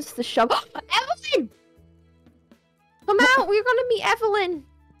 He owns the shop. Evelyn! Come out! We're gonna meet Evelyn.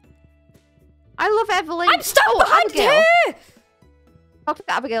 I love Evelyn. I'm stuck behind Abigail. her! Talk to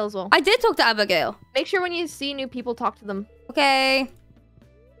Abigail as well. I did talk to Abigail. Make sure when you see new people, talk to them. Okay.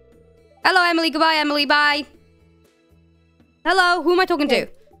 Hello, Emily. Goodbye, Emily. Bye. Hello. Who am I talking to? Hello.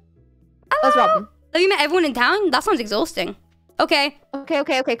 That's Robin. Have you met everyone in town? That sounds exhausting. Okay.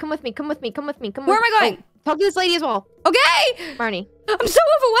 Okay. Come with me. Where am I going? Oh, talk to this lady as well. Okay. Marnie. I'm so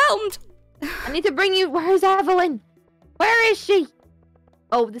overwhelmed. I need to bring you. Where's Evelyn? Where is she?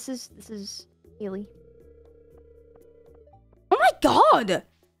 Oh, this is Haley. Oh my god.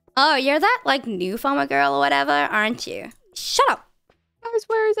 Oh, you're that like new farmer girl or whatever, aren't you? Shut up.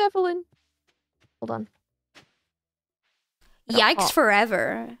 Where is Evelyn? Hold on. Yikes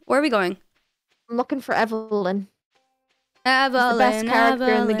forever. Where are we going? I'm looking for Evelyn. Evelyn, She's the best character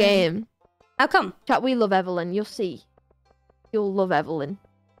in the game. How come? Chat, we love Evelyn. You'll see. You'll love Evelyn.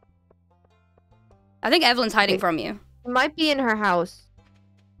 I think Evelyn's hiding from you. She might be in her house.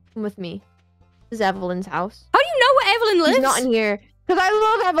 Come with me. This is Evelyn's house. How do you know where Evelyn lives? She's not in here. Because I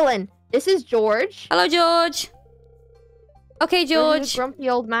love Evelyn. This is George. Hello, George. Okay, George. He's a grumpy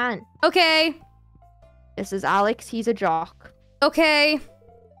old man. Okay. This is Alex. He's a jock. Okay.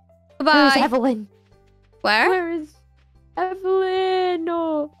 Goodbye. Where's Evelyn? Where? Where is Evelyn?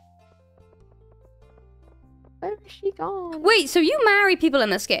 No. Where is she gone? Wait, so you marry people in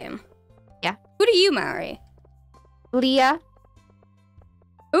this game? Yeah. Who do you marry? Leah.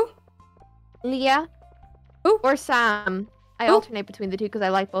 Who? Leah. Who? Or Sam. I Who? alternate between the two because I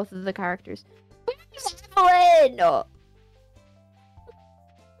like both of the characters. Where's Evelyn? No.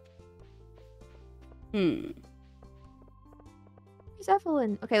 Where's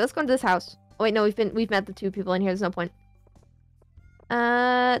Evelyn? Okay, let's go into this house. Oh wait, no, we've met the two people in here. There's no point.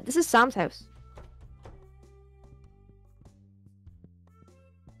 This is Sam's house.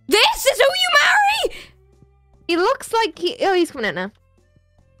 This is who you marry? He looks like oh, he's coming out now.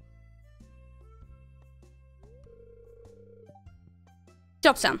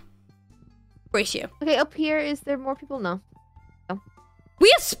 Stop, Sam. Brace you. Okay, up here, is there more people? No.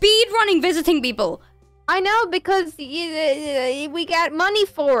 We are speed running visiting people. I know, because we got money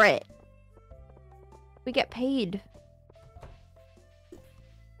for it. We get paid.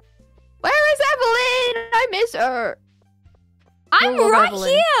 Where is Evelyn? I miss her. I'm right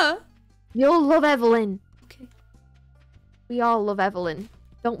here. You'll love Evelyn. Okay. We all love Evelyn.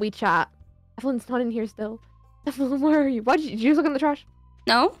 Don't we, chat? Evelyn's not in here still. Evelyn, where are you? Did you look in the trash?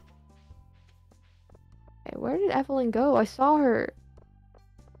 No. Okay, where did Evelyn go? I saw her.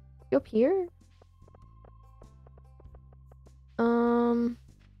 You up here?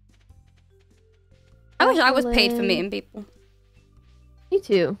 I wish I was paid for meeting people. Me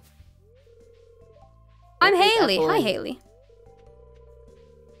too. I'm Haley. Hi, Haley.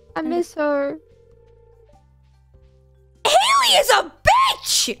 I miss her. Haley is a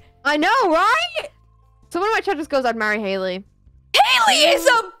bitch! I know, right? Someone in my chat just goes, I'd marry Haley. Haley is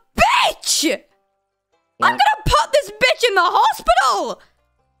a bitch! Yeah. I'm gonna put this bitch in the hospital!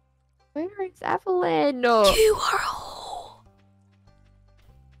 Where is Evelyn? No. You are a whore.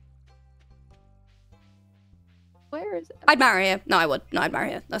 Where is Evelyn? I'd marry her. No, I would. No, I'd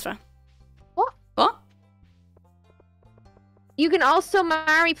marry her. That's right. What? What? You can also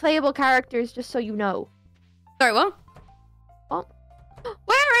marry playable characters, just so you know. Sorry, what? What?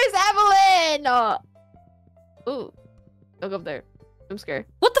 Where is Evelyn? Ooh. Look up there. I'm scared.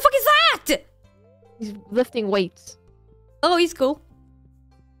 What the fuck is that? He's lifting weights. Oh, he's cool.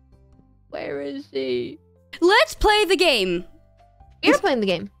 Where is she? Let's play the game. You're playing the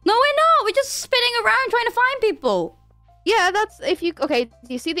game. No, we're not. We're just spinning around trying to find people. Yeah, that's if you... Okay, do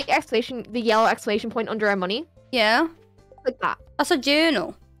you see the yellow exclamation point under our money? Yeah. Like that. That's a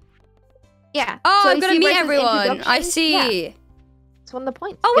journal. Yeah. Oh, so I'm gonna meet everyone. I see. Yeah. It's one of the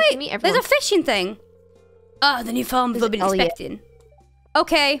points. Oh, wait. Meet There's a fishing thing. Oh, the new farm we've been expecting.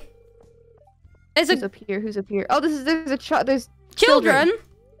 Okay. Who's up here? Who's up here? Oh, there's children.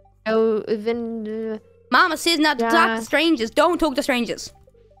 Oh, then... Mama says not to talk to strangers. Don't talk to strangers.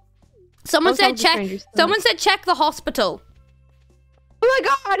 Someone said check. Someone said check the hospital. Oh my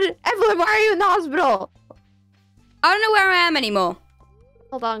god! Evelyn, why are you in the hospital? I don't know where I am anymore.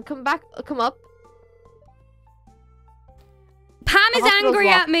 Hold on, come back, come up. Pam is angry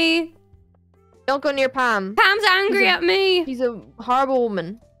at me. Don't go near Pam. Pam's angry at me. She's a horrible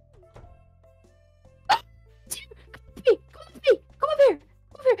woman. Come with me! Come up here!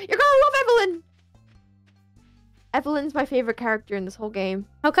 You're gonna love Evelyn! Evelyn's my favorite character in this whole game.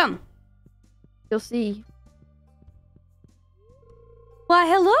 How come? You'll see. Why,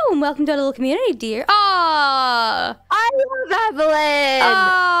 hello and welcome to our little community, dear. Aww! I love Evelyn!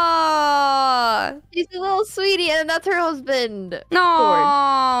 Aww! She's a little sweetie and that's her husband.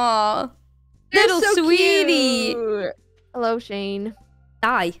 Aww! Little so sweetie! Cute. Hello, Shane.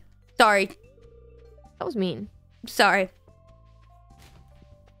 Die. Sorry. That was mean. Sorry.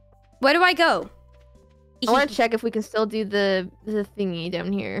 Where do I go? I want to check if we can still do the thingy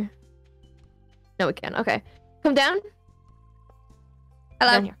down here. No, we can. Okay. Come down.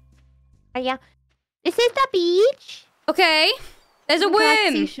 Hello. Down here. Yeah. This is the beach. Okay. There's a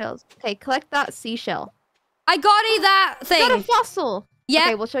worm. Seashells. Okay, collect that seashell. I got that thing. Got a fossil. Yeah.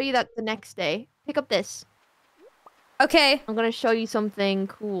 Okay, we'll show you that the next day. Pick up this. Okay. I'm gonna show you something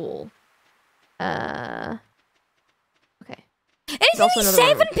cool. Okay. It's only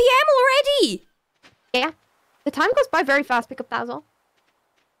 7 p.m. already. Yeah. The time goes by very fast. Pick up that as well.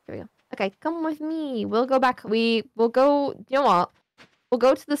 Here we go. Okay, come with me. We'll go back. We'll go... You know what? We'll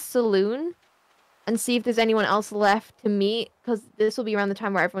go to the saloon and see if there's anyone else left to meet, because this will be around the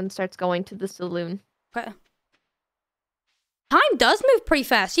time where everyone starts going to the saloon. Okay. Time does move pretty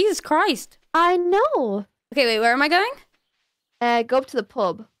fast. Jesus Christ. I know. Okay, wait. Where am I going? Go up to the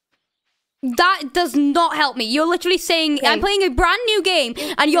pub. That does not help me. You're literally saying, okay. I'm playing a brand new game,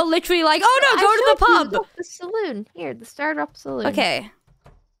 and you're literally like, oh no, go to the pub. The saloon. Here, the Stardew saloon. Okay.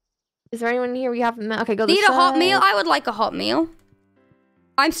 Is there anyone here we haven't met? Okay, go Need a hot meal? I would like a hot meal.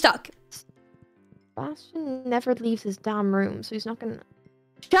 I'm stuck. Sebastian never leaves his damn room, so he's not gonna...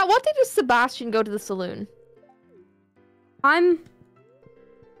 Chat, what day does Sebastian go to the saloon? Pam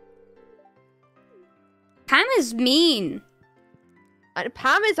is mean.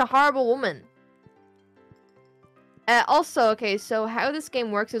 Pam is a horrible woman. Also, okay, so how this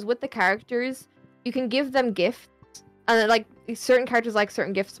game works is with the characters, you can give them gifts, and like certain characters like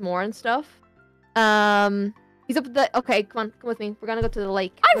certain gifts more and stuff. He's up the... Okay, come on. Come with me. We're gonna go to the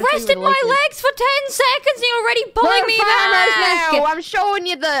lake. I rested my legs for 10 seconds and you're already pulling me back! Now. I'm showing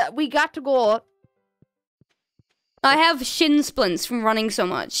you the... We got to go. I have shin splints from running so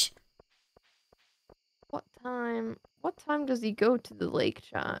much. What time does he go to the lake,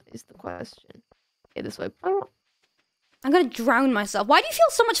 chat? Is the question. Okay, this way. Oh. I'm gonna drown myself. Why do you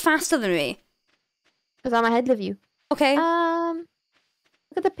feel so much faster than me? Because I'm ahead of you. Okay.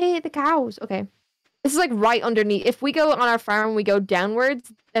 Look at the cows. Okay. This is like right underneath. If we go on our farm, we go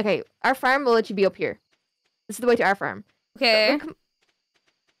downwards. Okay, our farm will let you be up here. This is the way to our farm. Okay.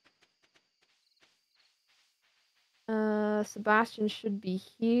 Sebastian should be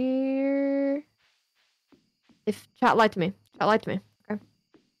here. If chat lied to me. Chat lied to me. Okay.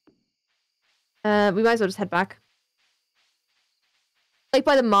 We might as well just head back. Like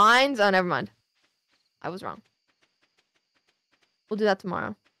by the mines? Oh, never mind. I was wrong. We'll do that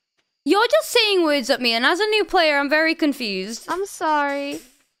tomorrow. You're just saying words at me, and as a new player, I'm very confused. I'm sorry.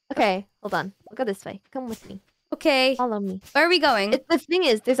 Okay, hold on. We'll go this way. Come with me. Okay. Follow me. Where are we going? The thing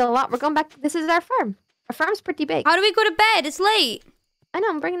is, there's a lot. We're going back. This is our farm. Our farm's pretty big. How do we go to bed? It's late. I know.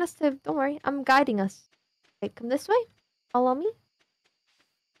 I'm bringing us to... Don't worry. I'm guiding us. Okay, come this way. Follow me.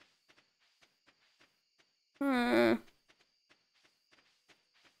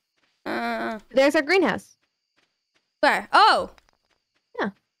 There's our greenhouse. Where? Oh.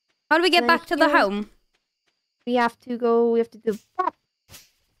 Yeah. How do we get back to the home? We have to go... We have to do...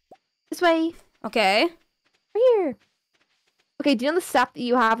 This way. Okay. Right here. Okay, do you know the sap that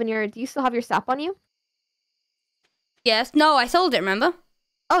you have in your... Do you still have your sap on you? Yes. No, I sold it, remember?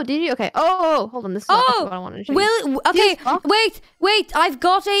 Oh, did you? Okay. Oh, hold on. This is what I wanted to show you. Okay, wait. I've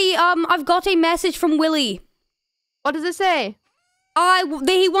got a message from Willie. What does it say?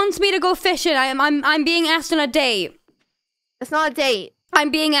 He wants me to go fishing. I'm being asked on a date. It's not a date.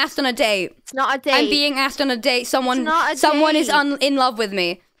 I'm being asked on a date. It's not a date. I'm being asked on a date. Someone is in love with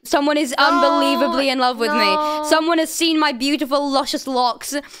me. Someone is unbelievably in love with me. Someone has seen my beautiful, luscious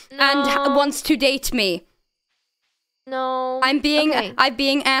locks and wants to date me. No. I'm being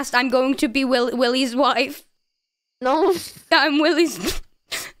asked. I'm going to be Willie's wife. No. I'm Willie's.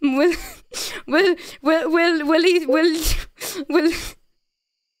 Will.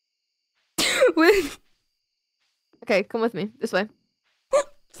 Okay, come with me. This way.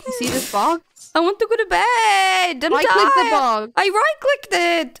 You see this box? I want to go to bed. I'm right-click tired. the box. I right-clicked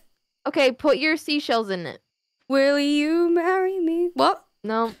it. Okay, put your seashells in it. Will you marry me? What?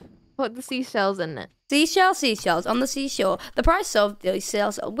 No, put the seashells in it. Seashells on the seashore. The price of the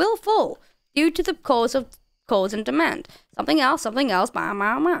seashells will fall due to the cause and demand. Something else.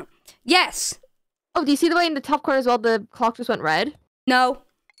 Yes. Oh, do you see the way in the top corner as well? The clock just went red. No.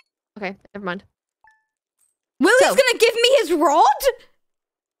 Okay, never mind. Willie's gonna give me his rod?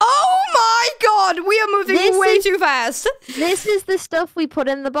 Oh my god, we are moving way too fast. This is the stuff we put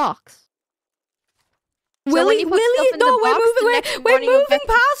in the box. We're moving too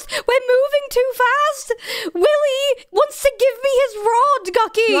fast. Willie wants to give me his rod,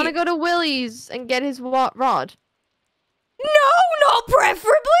 Guqqie. You want to go to Willie's and get his rod? No, not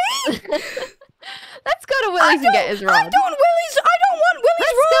preferably. Let's go to Willie's and get his rod. I don't want Willie's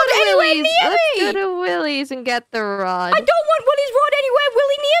rod anywhere near me. Let's go to Willie's and get the rod. I don't want Willie's rod anywhere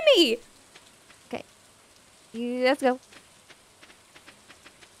Willie near me. Okay. Let's go.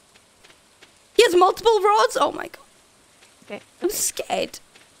 He has multiple rods? Oh my god. Okay. I'm scared.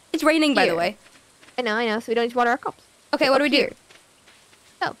 It's raining, by the way. I know, so we don't need to water our crops. Okay, what do we do?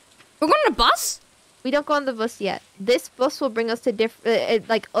 Oh. We're going on a bus? We don't go on the bus yet. This bus will bring us to different,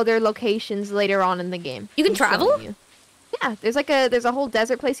 like, other locations later on in the game. You can travel? Yeah, there's a whole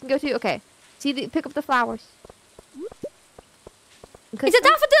desert place you can go to. Okay. Pick up the flowers. It's a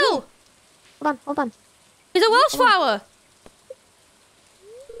daffodil! Hold on. It's a Welsh flower.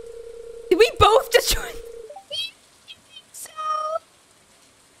 Did we both just join?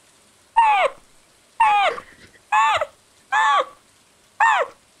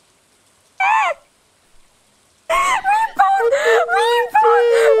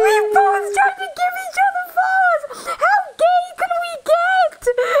 We both tried to give each other flowers. How gay can we get?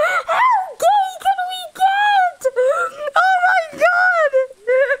 Oh my god!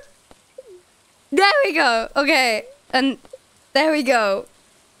 There we go. Okay, and there we go.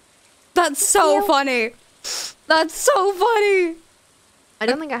 That's so funny. That's so funny. I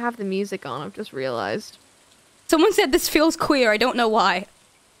don't think I have the music on. I've just realized. Someone said this feels queer. I don't know why.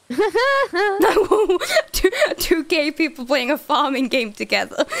 No, two gay people playing a farming game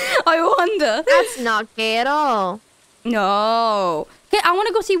together. I wonder. That's not gay at all. No. Okay, I want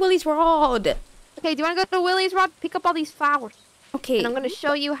to go see Willie's rod. Okay, do you want to go to Willie's rod? Pick up all these flowers. Okay. And I'm gonna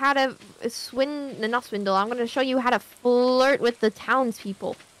show you how to not swindle. I'm gonna show you how to flirt with the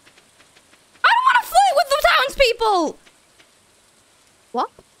townspeople. I don't want to flirt with the townspeople! What?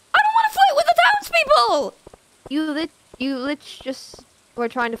 I don't want to flirt with the townspeople! You just were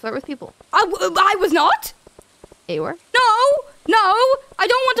trying to flirt with people. I was not? Yeah, you were. No, I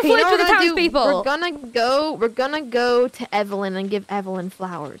don't want to flirt with the townspeople. We're gonna go to Evelyn and give Evelyn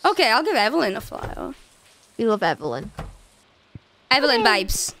flowers. Okay, I'll give Evelyn a flower. We love Evelyn. Evelyn,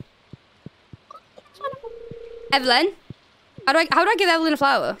 babes. Evelyn? How do I give Evelyn a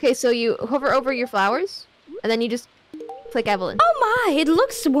flower? Okay, so you hover over your flowers, and then you just click Evelyn. Oh my, it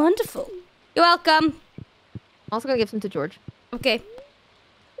looks wonderful. You're welcome. I'm also gonna give some to George. Okay.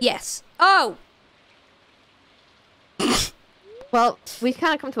 Yes. Oh! Well, we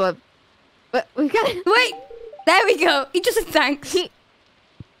kind of come to a... But we kind Wait! There we go. He just said thanks.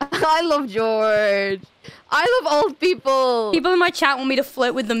 I love George. I love old people. People in my chat want me to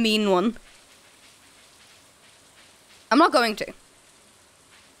flirt with the mean one. I'm not going to.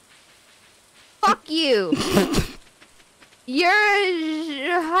 Fuck you.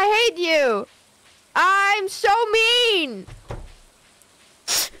 I hate you. I'm so mean.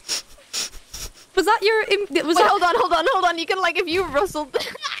 Was that your... Wait, hold on. You can, like, if you rustled... if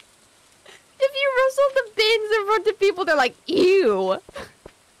you rustled the bins in front of people, they're like, ew.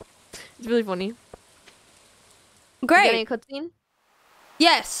 It's really funny. Great. Getting a cutscene?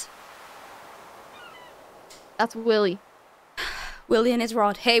 Yes. That's Willy. Willy and his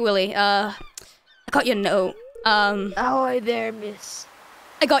rod. Hey, Willy. I got your note. Ahoy there, miss.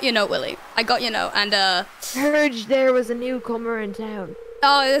 I got your note, Willy. I got your note, and Heard there was a newcomer in town.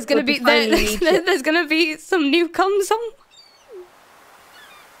 oh, there's gonna be there's gonna be some newcomers.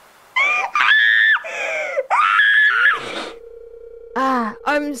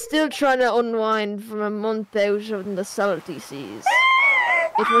 I'm still trying to unwind from a month out in the salty seas.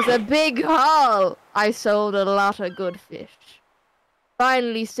 It was a big haul. I sold a lot of good fish.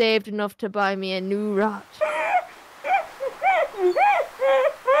 Finally saved enough to buy me a new rod.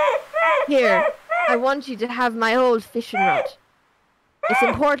 Here, I want you to have my old fishing rod. It's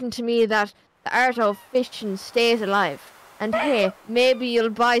important to me that the art of fishing stays alive. And hey, maybe you'll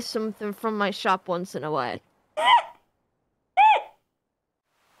buy something from my shop once in a while.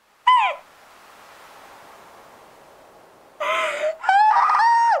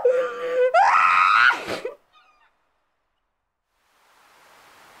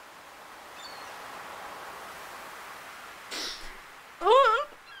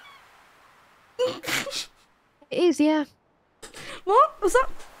 It is, yeah. What? What's that?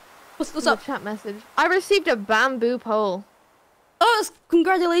 What's up? Chat message. I received a bamboo pole. Oh,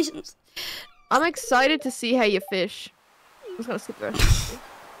 congratulations. I'm excited to see how you fish. I'm just gonna skip the rest.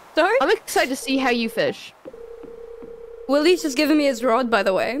 Sorry? I'm excited to see how you fish. Willy's just giving me his rod, by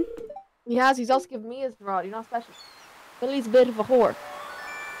the way. He has. He's also given me his rod. You're not special. Billy's a bit of a whore.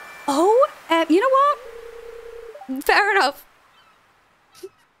 Oh, you know what? Fair enough.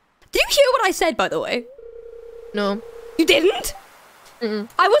 Did you hear what I said, by the way? No. You didn't? Mm-mm.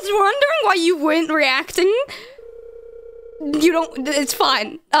 I was wondering why you weren't reacting. You don't... It's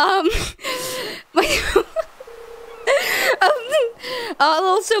fine. I'll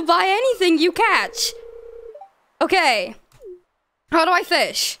also buy anything you catch. Okay. How do I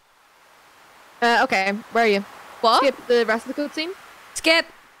fish? Okay. Where are you? What? Skip the rest of the cutscene? Skip.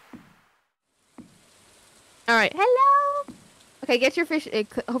 Alright. Hello! Okay, get your fish...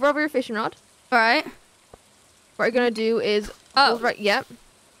 hover over your fishing rod. Alright. What you're gonna do is... Oh. Right, yep.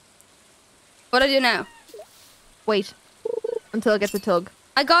 What do I do now? Wait. Until it gets a tug.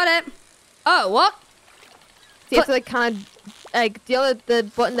 I got it. Oh, what? So you have to, like, kind of... Like, the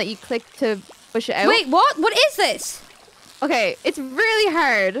button that you click to push it out. Wait, what? What is this? Okay, it's really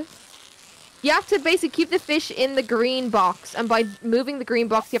hard. You have to basically keep the fish in the green box. And by moving the green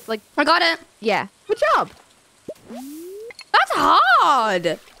box, you have to, like... I got it. Yeah. Good job. That's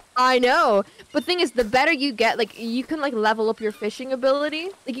hard. I know. But the thing is, the better you get, like, you can, like, level up your fishing ability.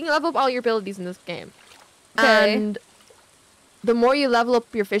 Like, you can level up all your abilities in this game. Okay. And the more you level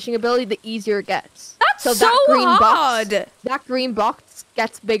up your fishing ability, the easier it gets. That's so that green hard. That green box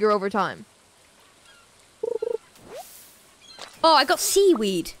gets bigger over time. Oh, I got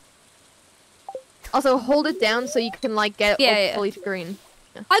seaweed. Also, hold it down so you can, like, get up fully to green.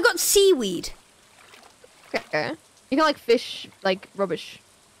 Yeah. I got seaweed. Okay. You can, like, fish, like, rubbish.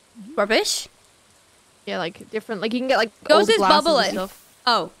 Rubbish? Yeah, like, different, like, you can get, like, Yours old is glasses bubbling. and stuff.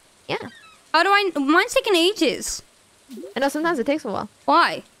 Oh. Yeah. How do I... Mine's taking ages. I know, sometimes it takes a while.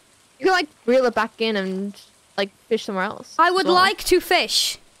 Why? You can, like, reel it back in and, like, fish somewhere else. I would like to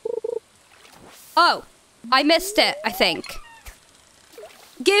fish. Oh. I missed it, I think.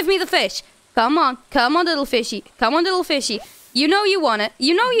 Give me the fish. Come on. Come on, little fishy. Come on, little fishy. You know you want it.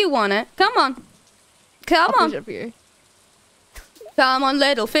 You know you want it. Come on. Come on. Push up here. Come on,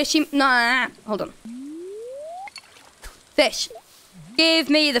 little fishy. Nah. Hold on. Fish. Give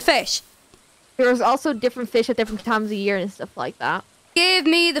me the fish. There's also different fish at different times of year and stuff like that. Give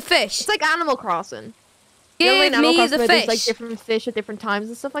me the fish. It's like Animal Crossing. Give me the fish. There's like different fish at different times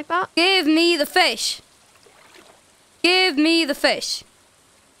and stuff like that. Give me the fish. Give me the fish.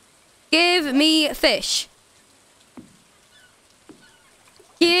 Give me a fish.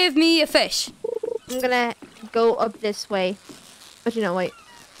 Give me a fish. I'm gonna go up this way. But you know, wait.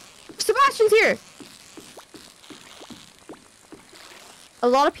 Sebastian's here! A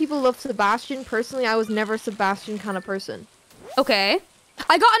lot of people love Sebastian. Personally, I was never a Sebastian kind of person. Okay.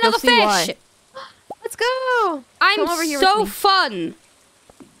 I got another fish! Why. Let's go! I'm Come over here so with me. fun!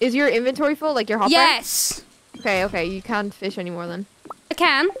 Is your inventory full? Like your hopper? Yes! Okay, you can't fish anymore then. I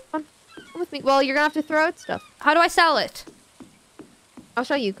can. Come with me. Well, you're gonna have to throw out stuff. How do I sell it? I'll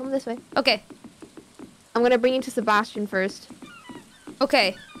show you. Come this way. Okay. I'm gonna bring you to Sebastian first.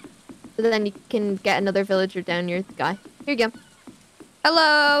 Okay. So then you can get another villager down your guy. Here you go.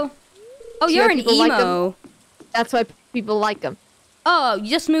 Hello. Oh, See you're why an people like emo. That's why people like him. Oh, you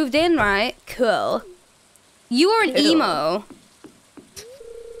just moved in, right? Cool. You are an Ew. emo.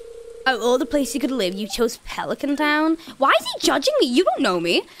 Of all the places you could live, you chose Pelican Town? Why is he judging me? You don't know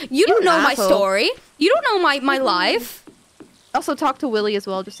me. You don't know my story. You don't know my life. Also talk to Willie as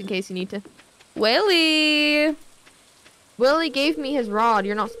well, just in case you need to. Willie. Willie gave me his rod.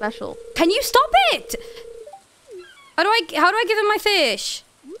 You're not special. Can you stop it? How do I give him my fish?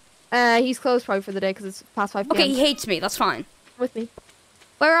 He's closed probably for the day because it's past 5 p.m. Okay, he hates me. That's fine. With me.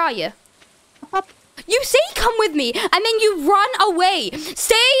 Where are you? Up. You say come with me, and then you run away.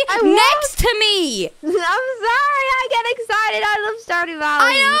 Stay next to me. I'm sorry. I get excited. I love Stardew Valley.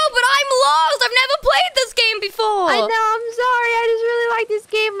 I know, but I'm lost. I've never played this game before. I know. I'm sorry. I just really like this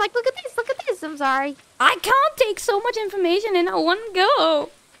game. Like, look at this. Look at this. I'm sorry. I can't take so much information in at one go.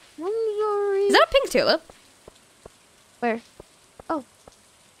 I'm sorry. Is that a pink tulip? Where? Oh.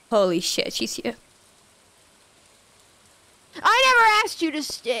 Holy shit, she's here. I never asked you to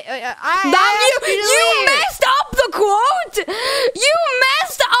stay. You messed up the quote! You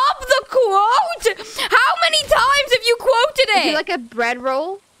messed up the quote! How many times have you quoted it? Is it like a bread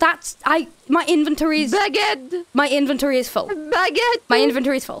roll? That's my inventory is Baguette. my inventory is full. Baguette. My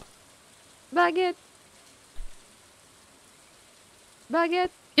inventory is full. Baguette. Baguette.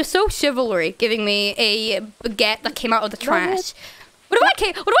 You're so chivalry, giving me a baguette that came out of the trash. What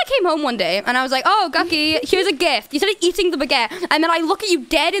if I came home one day and I was like, oh, Guqqie, here's a gift. You started eating the baguette, and then I look at you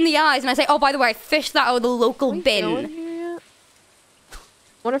dead in the eyes and I say, oh, by the way, I fished that out of the local bin.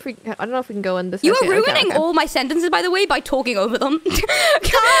 I don't know if we can go in this. You are ruining all my sentences, by the way, by talking over them.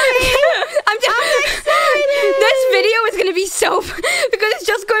 Sorry! I'm excited! This video is going to be so... because it's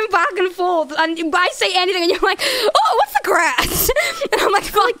just going back and forth, and I say anything and you're like, oh, what's the grass? And I'm like,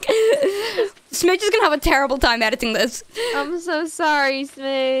 fuck. Smidge is going to have a terrible time editing this. I'm so sorry,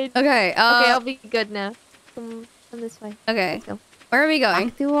 Smidge. Okay, okay, I'll be good now. Come this way. Okay. Let's go. Where are we going?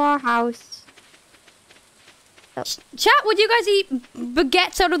 Back to our house. Oh. Chat, would you guys eat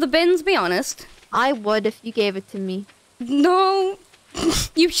baguettes out of the bins, be honest? I would if you gave it to me. No,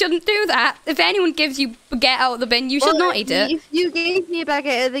 you shouldn't do that. If anyone gives you baguette out of the bin, you should not eat it. If you gave me a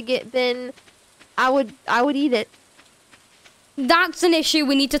baguette out of the bin, I would eat it. That's an issue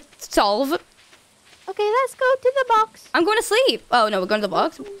we need to solve. Okay, let's go to the box. I'm going to sleep. Oh, no, we're going to the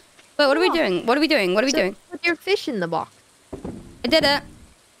box. Wait, what are we doing? What are we doing? What are we doing? Put your fish in the box. I did it.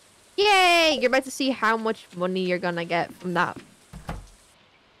 Yay! You're about to see how much money you're gonna get from that.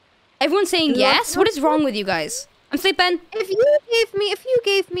 Everyone's saying yes? What is wrong with you guys? I'm sleeping. If you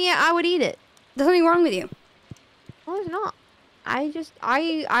gave me it, I would eat it. There's nothing wrong with you. No, it's not.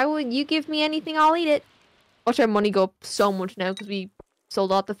 I would, you give me anything, I'll eat it. Watch our money go up so much now because we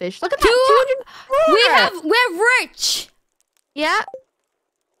sold out the fish. Look at that, 200. We're rich. Yeah.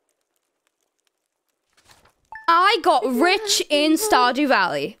 I got rich in Stardew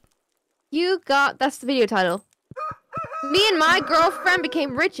Valley. That's the video title. Me and my girlfriend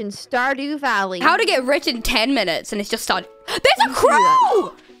became rich in Stardew Valley. How to get rich in 10 minutes, and it's just started. There's a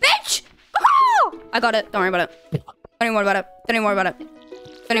crow! Bitch! Oh! I got it. Don't worry about it. Don't even worry about it. Don't even worry about it.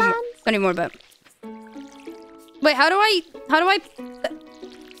 Don't even worry about it. Wait, how do I...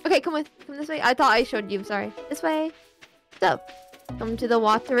 Okay, come this way. I thought I showed you. I'm sorry. This way. So, come to the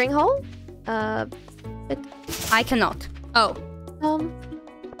watering hole. I cannot. Oh.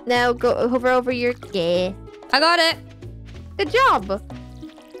 Now go hover over your... Yeah. I got it. Good job.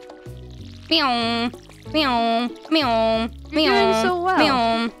 Meow. Meow. Meow. You're doing so well.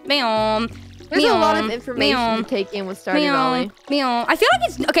 Meow. Meow. There's a lot of information to take in with Stardew Valley. Meow. I feel like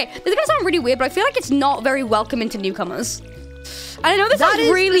it's okay. This is gonna sound really weird, but I feel like it's not very welcoming to newcomers. And I know this sounds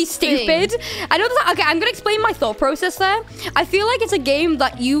really stupid. I know this. Okay, I'm gonna explain my thought process there. I feel like it's a game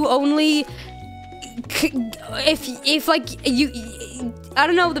that you only, if like you, I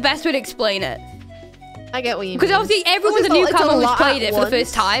don't know the best way to explain it. I get what you mean. Because obviously everyone's a newcomer who's played it for the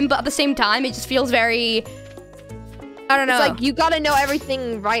first time, but at the same time, it just feels very. I don't know. It's like you gotta know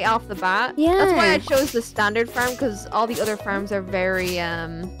everything right off the bat. Yeah. That's why I chose the standard farm, because all the other farms are very,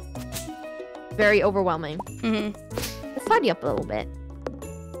 very overwhelming. Let's tidy up a little bit.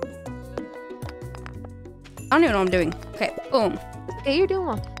 I don't even know what I'm doing. Okay, boom. Okay, you're doing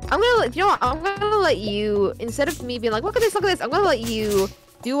well. I'm gonna let you know what? I'm gonna let you, instead of me being like, look at this, I'm gonna let you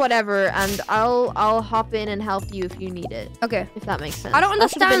do whatever, and I'll hop in and help you if you need it. Okay. If that makes sense. I don't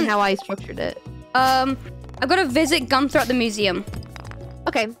understand. That's been how I structured it. I've got to visit Gunther at the museum.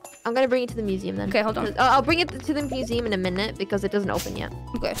 Okay, I'm gonna bring it to the museum then. Okay, hold on. I'll bring it to the museum in a minute because it doesn't open yet.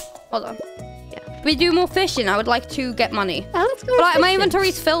 Okay, hold on. Yeah. If we do more fishing, I would like to get money. Oh, let's go. But my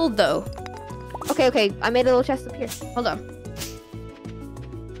inventory's filled though. Okay, I made a little chest up here. Hold on.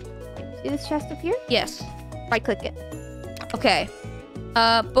 See this chest up here? Yes. Right click it. Okay.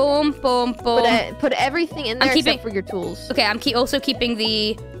 Boom, boom, boom. Put everything in there except for your tools. Okay, I'm also keeping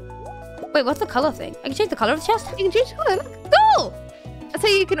the. Wait, what's the color thing? I can change the color of the chest? You can change the color, look. Cool! That's how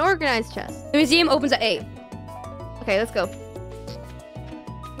you can organize chests. The museum opens at 8. Okay, let's go.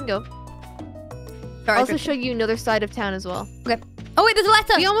 You can go. Sorry, I'll also show you another side of town as well. Okay. Oh wait, there's a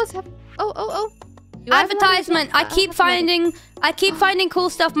letter! We almost have... Oh. Advertisement. I keep finding cool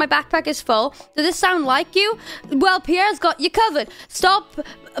stuff. My backpack is full. Does this sound like you? Well, Pierre's got you covered. Stop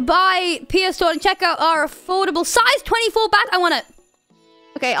by Pierre's store and check out our affordable size 24 bat. I want it.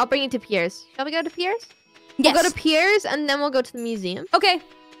 Okay, I'll bring you to Pierre's. Shall we go to Pierre's? Yes. We'll go to Pierre's and then we'll go to the museum. Okay.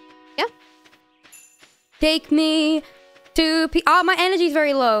 Yeah. Take me to Oh, my energy's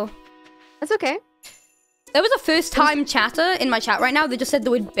very low. That's okay. There was a first-time chatter in my chat right now. They just said the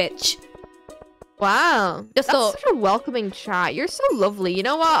word bitch. Wow. Just That's such a welcoming chat. You're so lovely. You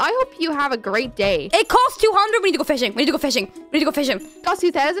know what? I hope you have a great day. It costs 200. We need to go fishing. We need to go fishing. Cost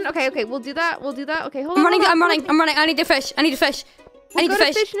 2,000? Okay. We'll do that. Okay, hold I'm on. running. I need to fish. I need to fish in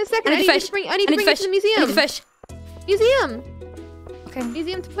a second. I need to bring you to the museum. I need to fish. Museum. Okay.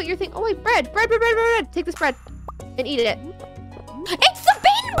 Museum to put your thing. Oh wait, bread. Take this bread and eat it. It's the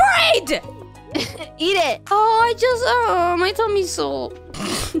bean bread. Eat it. Oh, my tummy's sore.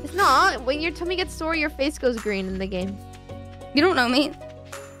 It's not. When your tummy gets sore, your face goes green in the game. You don't know me.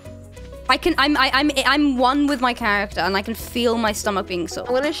 I'm one with my character, and I can feel my stomach being sore.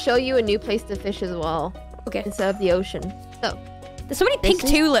 I'm gonna show you a new place to fish as well. Okay. Instead of the ocean. So. There's so many pink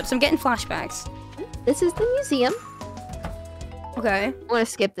tulips. I'm getting flashbacks. This is the museum. Okay. I'm gonna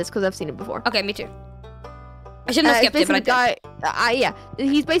skip this because I've seen it before. Okay, me too. I shouldn't have skipped it, but I did. Yeah.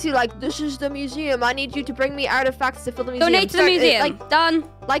 He's basically like, this is the museum. I need you to bring me artifacts to fill the museum. Donate to the museum. Done.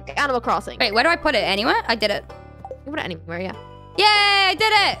 Like Animal Crossing. Wait, where do I put it? Anywhere? I did it. You put it anywhere, yeah. Yay! I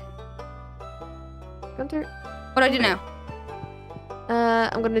did it! Gunter. What do I do now?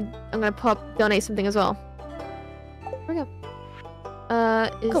 I'm gonna donate something as well. There we go.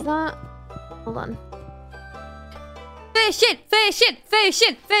 Is cool. that... Hold on. Fish it!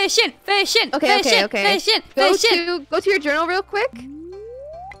 Okay. Go to your journal real quick.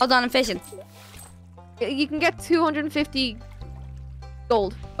 Hold on, I'm fishing. You can get 250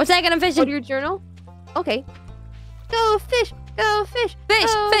 gold. One second, I'm fishing. Go to your journal. Okay. Go fish. Fish.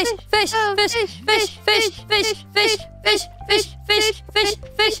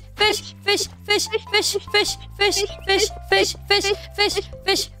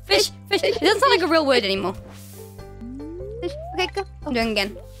 It doesn't sound like a real word anymore. Fish. Okay, go. I'm doing it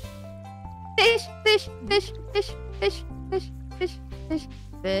again. Fish.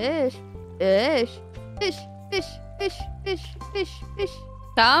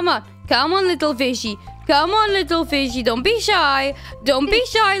 Come on, little fishy. Don't be shy,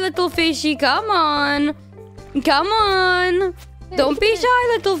 little fishy. Come on. Don't be shy,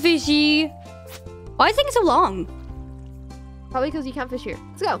 little fishy. Why is it taking so long? Probably because you can't fish here.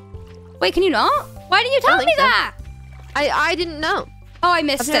 Let's go. Wait, can you not? Why didn't you tell me that? I didn't know. Oh, I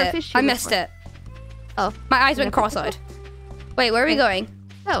missed it. Oh. My eyes went cross-eyed. Wait, where are we going?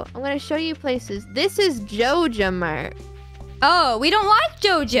 Oh, I'm gonna show you places. This is Joja Mart. Oh, we don't like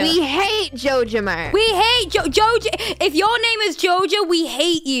Joja. We hate Joja Mart. We hate Joja. If your name is Joja, we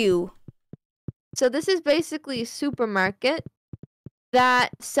hate you. So this is basically a supermarket that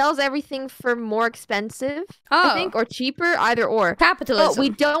sells everything for more expensive, I think, or cheaper, either or. Capitalism. But we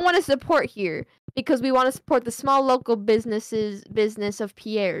don't want to support here because we want to support the small local business of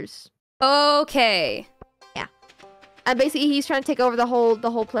Pierre's. Okay. Yeah. And basically, he's trying to take over the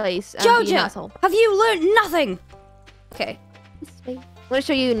whole place. And be an asshole. Have you learned nothing? Okay. I'm gonna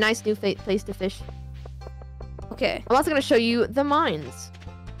show you a nice new place to fish. Okay. I'm also gonna show you the mines.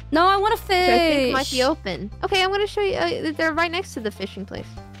 No, I want to fish. Which I think might be open. Okay, I'm gonna show you. They're right next to the fishing place.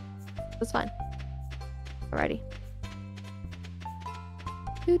 That's fine. Alrighty.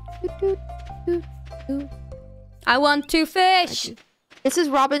 I want to fish. This is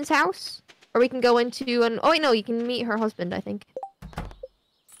Robin's house, or we can go into and oh wait, no, you can meet her husband. I think.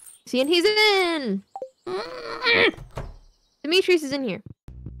 See, and he's in. Demetrius is in here.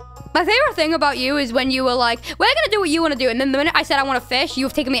 My favorite thing about you is when you were like, we're gonna do what you want to do, and then the minute I said I want to fish,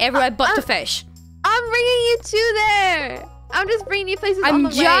 you've taken me everywhere but to fish. I'm bringing you to there. I'm just bringing you places on the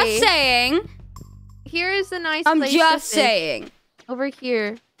way. I'm just saying. Here's the nice I'm place just to fish. saying. Over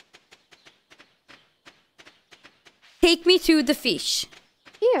here. Take me to the fish.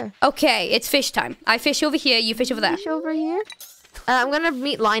 Here. Okay, it's fish time. I fish over here, you fish over there. Fish over here. I'm gonna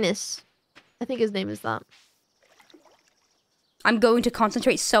meet Linus. I think his name is that. I'm going to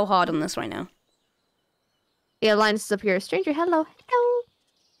concentrate so hard on this right now. Yeah, Linus is up here. Stranger, hello. Hello.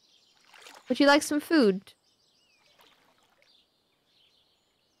 Would you like some food?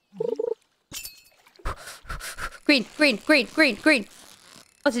 Green, green, green, green, green.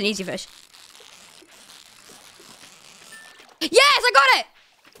 That's an easy fish. Yes, I got it!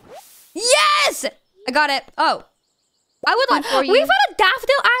 Yes! I got it. Oh. I would like... We've had a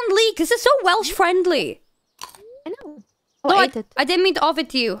daffodil and leek. This is so Welsh friendly. I know. Oh, no, I ate it. I didn't mean to offer it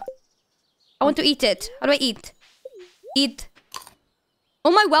to you. I want to eat it. How do I eat? Eat.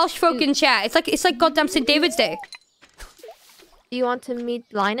 Oh my Welsh folk in chat. It's like goddamn St. David's Day. Do you want to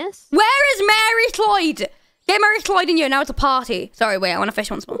meet Linus? Where is Mary Cloyd? Get Mary Cloyd in here. Now it's a party. Sorry, wait. I want to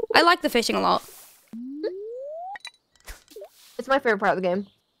fish once more. I like the fishing a lot. It's my favorite part of the game.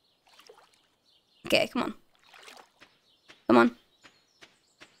 Okay, come on. Come on.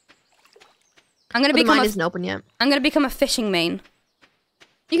 I'm gonna become. Mine isn't open yet. I'm gonna become a fishing main.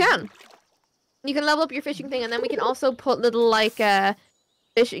 You can. You can level up your fishing thing, and then we can also put little like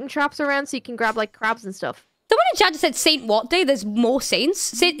fishing traps around, so you can grab like crabs and stuff. Someone in chat just said Saint what day? There's more saints.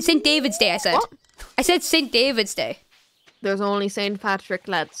 Saint David's Day. I said. What? I said Saint David's Day. There's only Saint Patrick,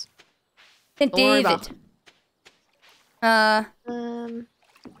 lads. Saint David. Can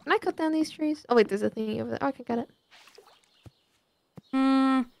I cut down these trees? Oh wait, there's a thingy over there. Oh, I can cut it.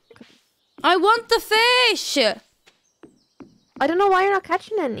 I want the fish. I don't know why you're not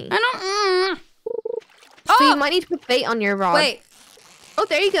catching any. I don't. So you might need to put bait on your rod. Wait. Oh,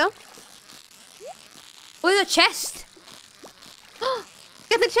 there you go. Oh, there's a chest.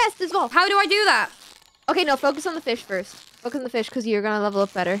 Get the chest as well. How do I do that? Okay, no, focus on the fish first. Focus on the fish because you're gonna level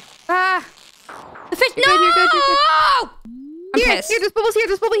up better. Ah. The fish. You're No! good, you're good, you're good. I'm here, pissed. here, there's bubbles here,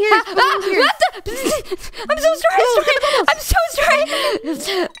 there's bubbles here, there's bubbles here. What the? I'm so sorry. I'm so sorry.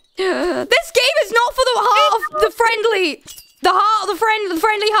 This game is not for the heart of the friendly. The heart of the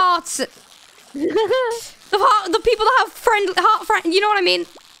friendly hearts. The people that have heart. You know what I mean?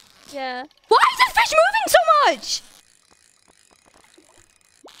 Yeah. Why is this fish moving so much?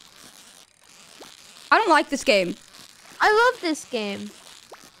 I don't like this game. I love this game.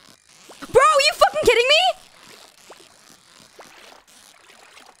 Bro, are you fucking kidding me?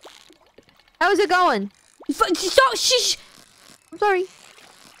 How's it going? Stop, shh. I'm sorry.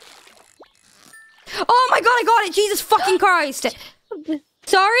 Oh my god, I got it. Jesus fucking Christ.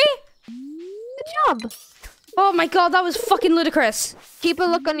 Sorry? Good job. Oh my god, that was fucking ludicrous. Keep a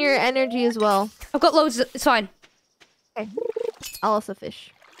look on your energy as well. I've got loads. It's fine. Okay. I'll also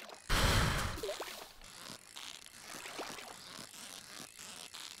fish.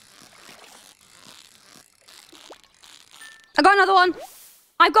 I got another one.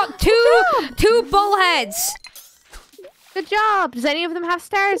 I've got two bullheads. Good job. Does any of them have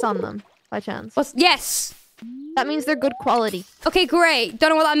stars on them, by chance? Yes. That means they're good quality. Okay, great.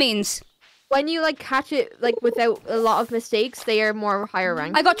 Don't know what that means. When you like catch it like without a lot of mistakes, they are more higher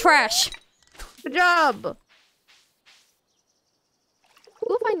ranked. I got trash. Good job.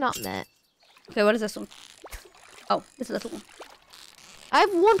 Who have I not met? Okay, what is this one? Oh, this little one. I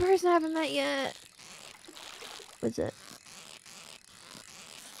have one person I haven't met yet. What's it?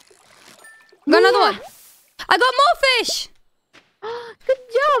 Got another one. I got more fish. Good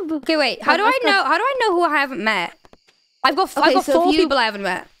job. Okay, wait. How do I know? How do I know who I haven't met? I've got so four people I haven't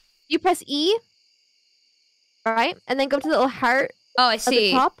met. You press E, right, and then go to the little heart. Oh, I see.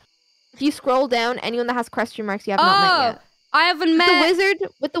 At the top. If you scroll down, anyone that has question marks, you have not met yet. I haven't met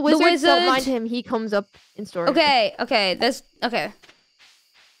With the wizard. Don't mind him. He comes up in story. Okay. Okay. Okay.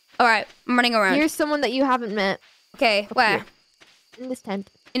 All right, I'm running around. Here's someone that you haven't met. Okay, where? Here. In this tent.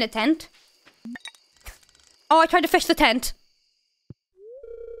 In a tent? Oh, I tried to fish the tent.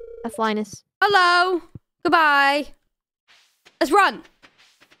 That's Linus. Hello. Goodbye. Let's run.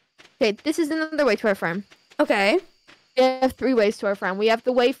 Okay, this is another way to our farm. Okay. We have 3 ways to our farm. We have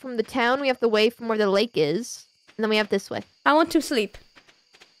the way from the town, we have the way from where the lake is, and then we have this way. I want to sleep.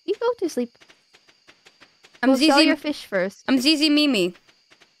 You go to sleep. I'm Sell Zizi. your fish first. I'm Zizi Mimi.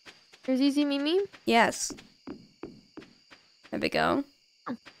 You're Zizi Mimi? Yes. There we go.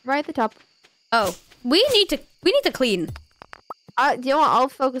 Oh, right at the top. Oh, we need to clean. Do you know what? I'll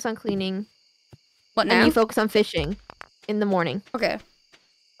focus on cleaning. What now? And you focus on fishing in the morning. Okay.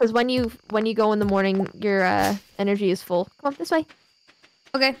 Because when you go in the morning, your energy is full. Come on, this way.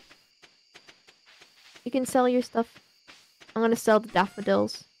 Okay. You can sell your stuff. I'm gonna sell the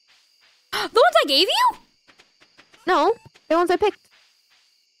daffodils. The ones I gave you? No, the ones I picked.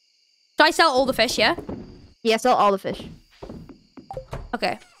 Should I sell all the fish, yeah? Yeah, sell all the fish.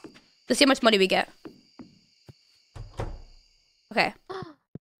 Okay. Let's see how much money we get. Okay.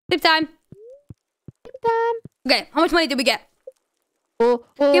 Sleep time. Okay, how much money did we get? Oh.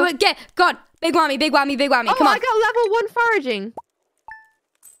 Get, God, big whammy, big whammy, big whammy. Oh, Come on. I got level 1 foraging.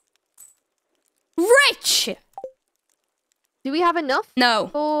 Rich! Do we have enough? No.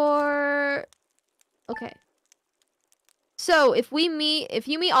 Okay. So if you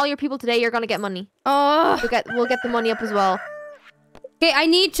meet all your people today, you're gonna get money. Oh. We'll get the money up as well. Okay, I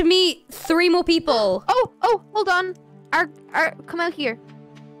need to meet 3 more people. Oh, hold on. Come out here.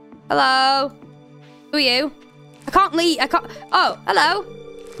 Hello. Who are you? I can't leave. Oh, hello.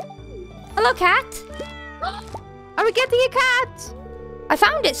 Hello, cat. Are we getting a cat? I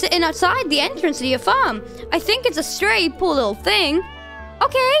found it sitting outside the entrance to your farm. I think it's a stray, poor little thing.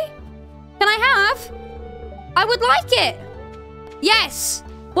 Okay. Can I have? I would like it. Yes.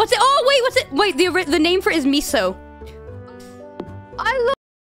 What's it? Oh, wait, what's it? Wait, the name for it is Miso. I love.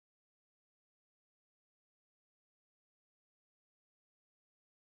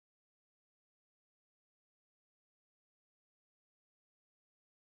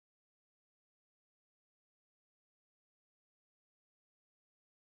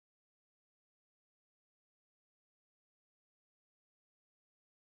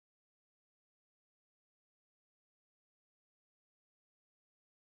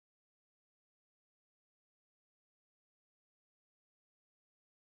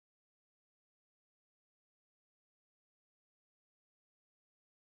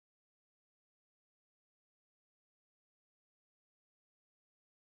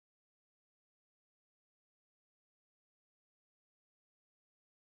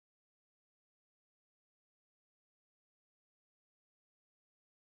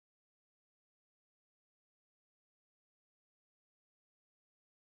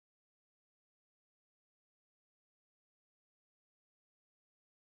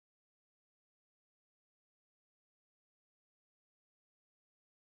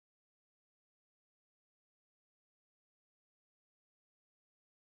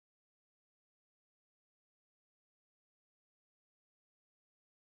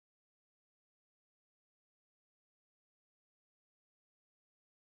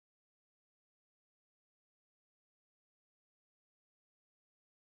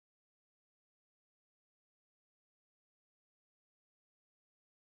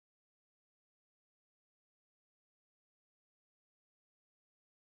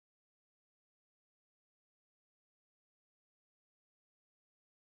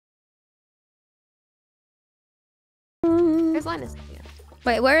 There's Linus. Yeah.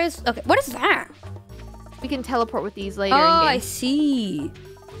 Wait, where is? Okay, what is that? We can teleport with these later. Oh, in game. I see.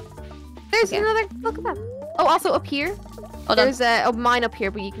 There's another. Look at that. Oh, also up here. Hold There's a mine up here,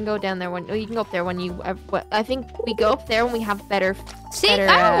 but you can go down there when. Oh, you can go up there when you. I think we go up there when we have better. See, better,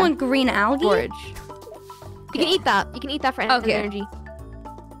 I don't want green algae. Storage. You can eat that. You can eat that for energy.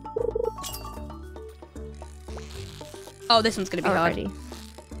 Oh, this one's gonna be hard.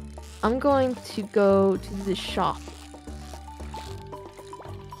 I'm going to go to the shop.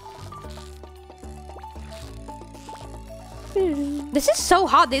 This is so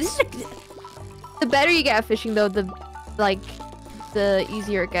hard. This is The better you get at fishing, though, the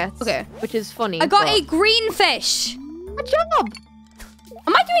easier it gets. Okay. Which is funny. I got a green fish. Good job.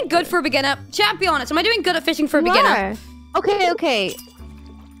 Am I doing good for a beginner? Chat, be honest. Am I doing good at fishing for a beginner? Okay.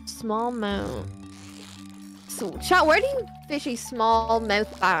 Smallmouth. So, chat, where do you fish a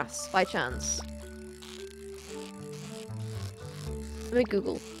smallmouth bass by chance? Let me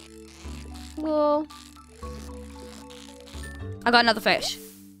Google. Whoa. I got another fish.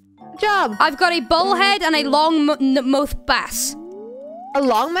 Good job. I've got a bullhead and a long mouth bass. A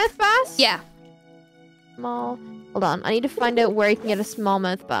longmouth bass? Yeah. Small. Hold on. I need to find out where you can get a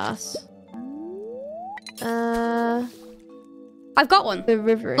smallmouth bass. I've got one. The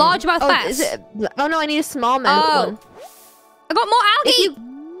river. Largemouth bass. Is it... Oh no, I need a smallmouth one. I got more algae.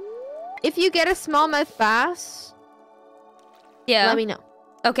 If you get a smallmouth bass, yeah, let me know.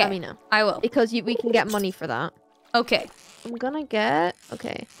 Okay. Let me know. I will. Because we can get money for that. Okay. I'm gonna get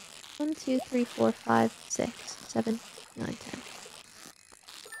 1, 2, 3, 4, 5, 6, 7, 9, 10.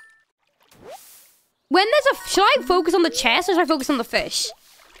 When there's a, should I focus on the chest or should I focus on the fish?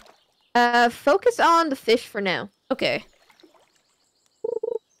 Focus on the fish for now. Okay.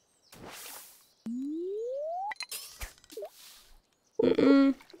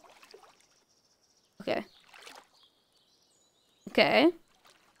 Okay. Okay.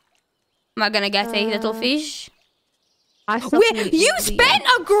 Am I gonna get a little fish? Wait, you spent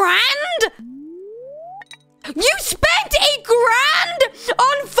 $1,000? You spent $1,000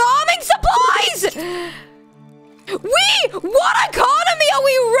 on farming supplies? What economy are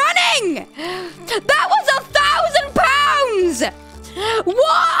we running? That was £1,000.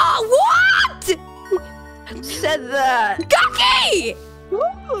 What? Who said that? Guqqie! Who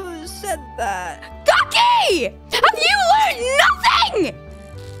said that? Guqqie! Have you learned nothing?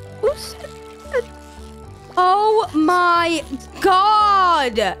 Who said that? Oh my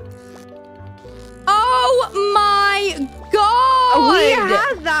god! Oh my god! We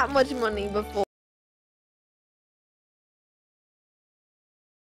had that much money before.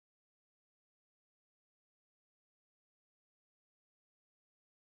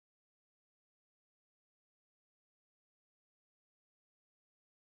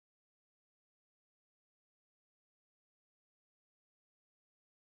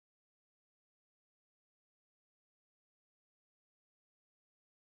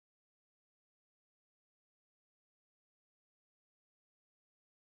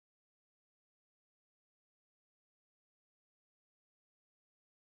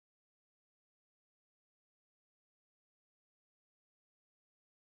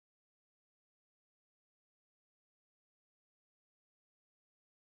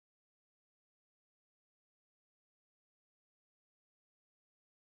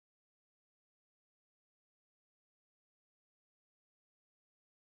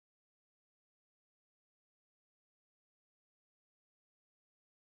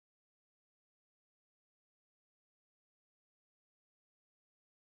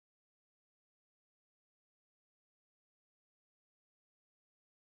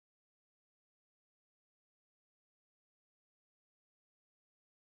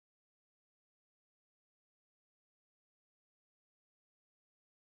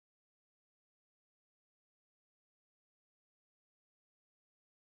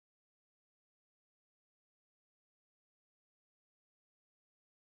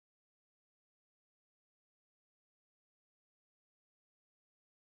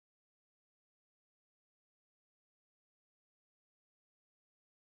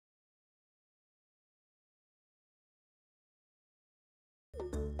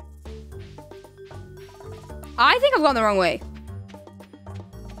 I think I've gone the wrong way.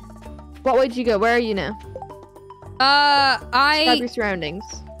 What way did you go? Where are you now? Describe your surroundings.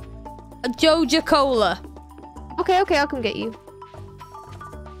 Joja Cola. Okay, I'll come get you.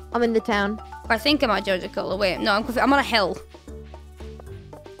 I'm in the town. I think I'm at Joja Cola. Wait, no, I'm on a hill.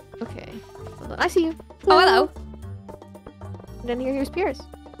 Okay. Hold on. I see you. Oh, hello. And then here's Piers.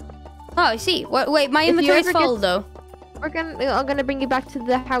 Oh, I see. Wait, my inventory's full though. I'm gonna bring you back to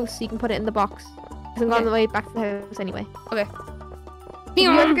the house so you can put it in the box. Because I'm going the way back to the house anyway. Okay. If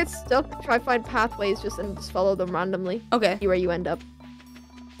you ever get stuck, try find pathways and just follow them randomly. Okay. See where you end up.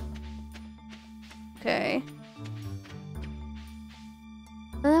 Okay.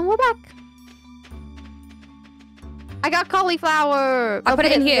 And then we're back. I got cauliflower. I put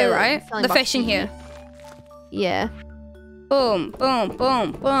it in here, right? The fish in here. Yeah. Boom, boom,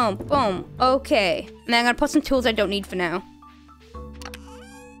 boom, boom, boom. Okay. And then I'm gonna put some tools I don't need for now.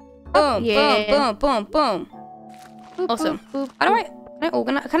 Boom, yeah. boom, boom, boom, boom. Awesome. How do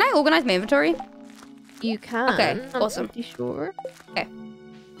can I organize my inventory? You can. Okay, I'm awesome. pretty sure. Okay.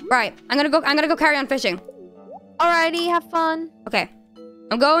 Right. I'm gonna go carry on fishing. Alrighty, have fun. Okay.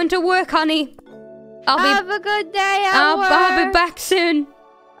 I'm going to work, honey. Have a good day at work. I'll be back soon.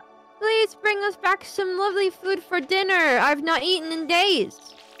 Please bring us back some lovely food for dinner. I've not eaten in days.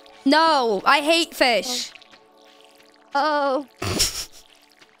 No, I hate fish. Oh.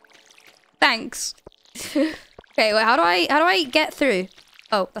 Thanks. Okay, wait, how do I get through?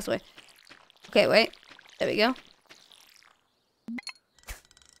 Oh, that's the way. Okay, wait. There we go.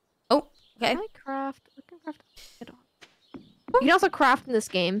 Oh, okay. Can I craft? You can also craft in this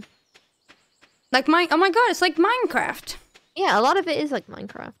game. Like oh my god, it's like Minecraft. Yeah, a lot of it is like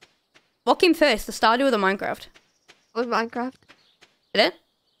Minecraft. What came first, the Stardew or the Minecraft? With Minecraft. Did it?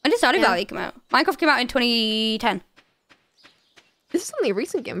 When did Stardew Yeah. Valley come out? Minecraft came out in 2010. This is only a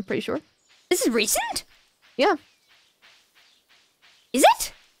recent game, I'm pretty sure. This is recent? Yeah. Is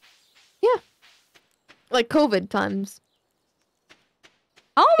it? Yeah. Like COVID times.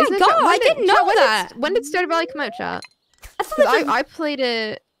 Oh my Isn't it, god, chat? I didn't know that. When did Stardew Valley come out, chat? I thought it was I played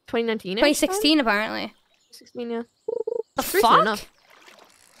it 2019. 2016 apparently. 2016, yeah. The Recent fuck? enough.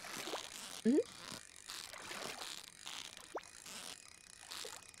 Mhm.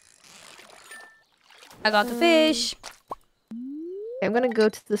 I got the fish. Okay, I'm gonna go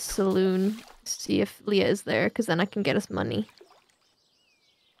to the saloon, see if Leah is there, because then I can get us money.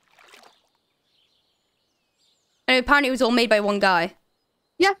 And apparently it was all made by one guy.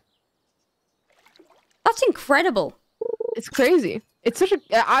 Yeah. That's incredible. It's crazy. It's such a...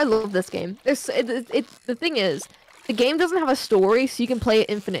 I love this game. The thing is, the game doesn't have a story, so you can play it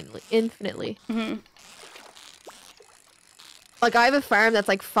infinitely. Mm-hmm. Like, I have a farm that's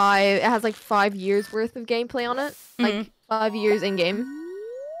like 5... It has like 5 years worth of gameplay on it. Mm-hmm. Like, 5 years in-game.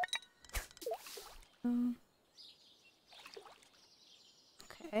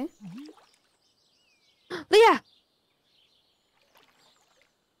 Okay. Leah!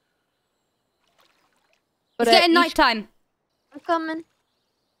 It's getting nighttime. I'm coming.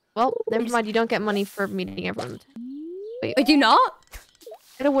 Well, never mind. You don't get money for meeting everyone. Wait, Wait, do you not?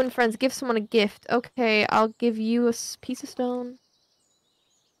 get a win, friends. Give someone a gift. Okay, I'll give you a piece of stone.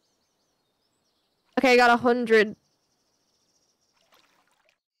 Okay, I got 100.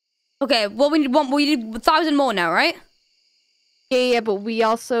 Okay, well we need 1,000 more now, right? Yeah, but we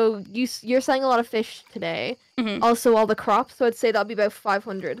also... You're selling a lot of fish today. Mm-hmm. Also, all the crops, so I'd say that'll be about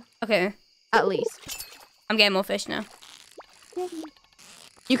 500. Okay. At least. I'm getting more fish now.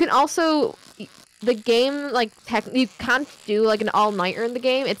 You can also... The game, like, you can't do, like, an all-nighter in the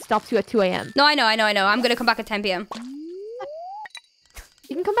game. It stops you at 2 a.m. No, I know. I'm gonna come back at 10 p.m.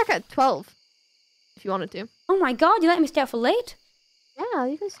 You can come back at 12. If you wanted to. Oh my god, you let me stay out for late? Yeah,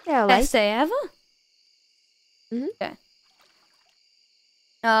 you can stay out Best day ever? Mhm. Okay.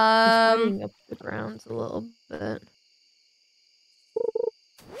 Tidying up the grounds a little bit.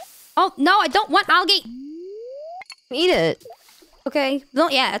 Oh, no, I don't want algae! Eat it. Okay,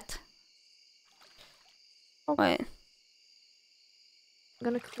 not yet. Oh, wait. I'm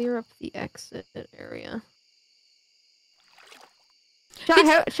gonna clear up the exit area. Chat,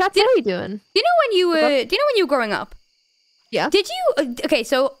 what are you doing? Do you know when you were? Do you know when you were growing up? Yeah. Did you? Okay,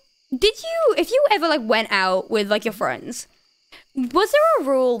 so did you? If you ever like went out with like your friends, was there a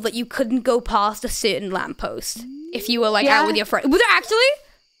rule that you couldn't go past a certain lamppost if you were like out with your friends? Was there actually?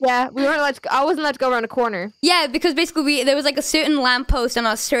 Yeah, we weren't allowed to. I wasn't allowed to go around a corner. Yeah, because basically there was like a certain lamppost on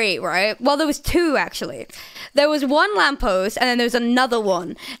our street, right? Well, there was two actually. There was one lamppost and then there was another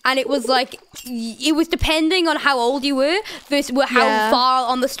one, and it was like it was depending on how old you were versus how far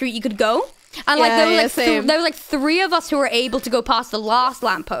on the street you could go. And like there was like there was like 3 of us who were able to go past the last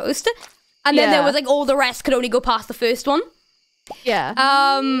lamppost, and then there was like all the rest could only go past the first one. Yeah.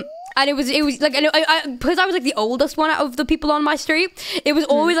 And it was like because I was like the oldest one out of the people on my street. It was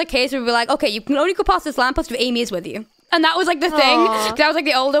always a case where we were like, okay, you can only go past this lamppost if Amy is with you, and that was like the thing. 'Cause I was like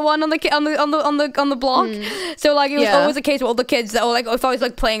the older one on the block, so like it was always a case with all the kids that were like, if I was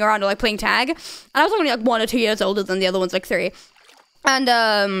like playing around or like playing tag, and I was only like 1 or 2 years older than the other ones, like 3. And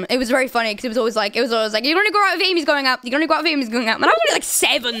it was very funny because it was always like you're gonna go out if Amy's going out. You're gonna go out if Amy's going out. And I was only like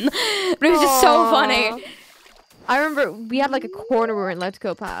 7, but it was just so funny. I remember we had like a corner we weren't allowed to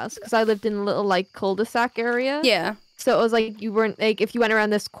go past because I lived in a little like cul-de-sac area. Yeah. So it was like you weren't like if you went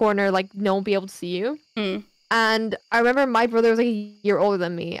around this corner like no one would be able to see you. And I remember my brother was like a year older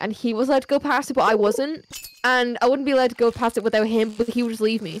than me and he was allowed to go past it but I wasn't. And I wouldn't be allowed to go past it without him, but he would just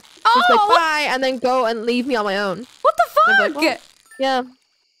leave me. Just like bye and then go and leave me on my own. What the fuck? Like, well, yeah.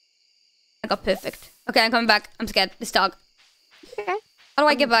 I got perfect. Okay, I'm coming back. I'm scared. This dog. Okay. How do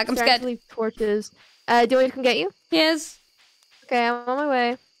I get back? I'm scared. To leave torches. Do you want me to come get you? Yes. Okay, I'm on my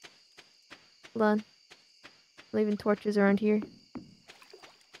way. Hold on. Leaving torches around here.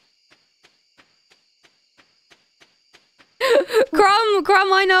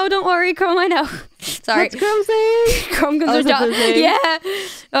 Crumb, I know. Don't worry, Crumb, I know. Sorry. What's Crumb saying? Crumb comes to chat. Yeah.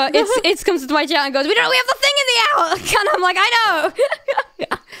 It comes to my chat and goes, we have the thing in the owl. And I'm like, I know.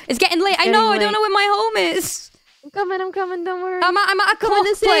 It's getting late. I know. I don't know where my home is. I'm coming. Don't worry. I'm at a clock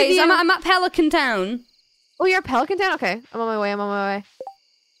place. I'm at Pelican Town. Oh, you're at Pelican Town? Okay. I'm on my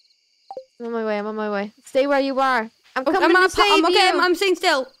way. Stay where you are. I'm coming to save you. I'm sitting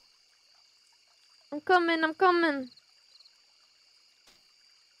still. I'm coming.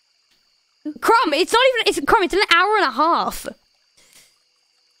 Crumb, it's not even. It's Crumb. It's an hour and a half.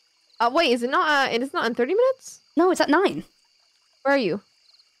 Wait, is it not? It's not in 30 minutes? No, it's at 9. Where are you?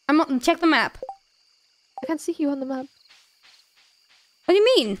 I'm on. Check the map. I can't see you on the map. What do you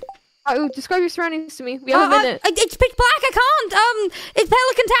mean? Oh, describe your surroundings to me. We have a minute. It's pitch black. I can't. It's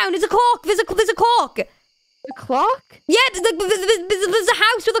Pelican Town. There's a clock. There's a clock. The clock? Yeah, there's a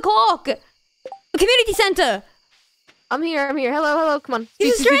house with a clock. A community center. I'm here. Hello. Come on.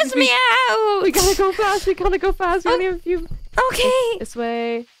 You stress me out. We gotta go fast. We only have a few. Okay. This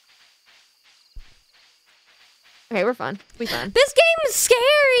way. Okay, we're fine. This game is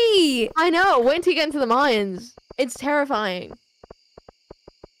scary. I know. Wait until you get into the mines. It's terrifying.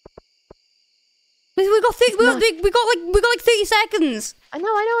 We got like 30 seconds. I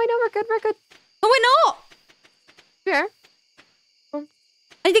know. We're good. No, we're not. Here. I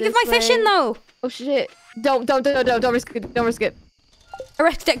need to give my fish in though. Oh shit! Don't risk it. Don't risk it. I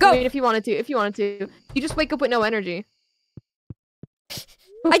risked it. Go. I mean, if you wanted to, you just wake up with no energy.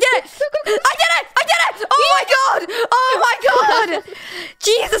 I did it! Oh my god!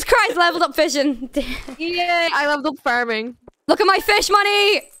 Jesus Christ! Leveled up fishing. Yay! I leveled up farming. Look at my fish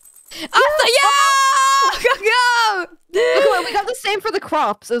money. Yeah! Go! Look, we got the same for the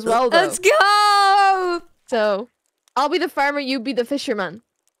crops as well, though. Let's go! So, I'll be the farmer, you be the fisherman.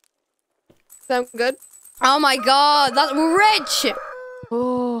 Sound good? Oh my god, that's rich!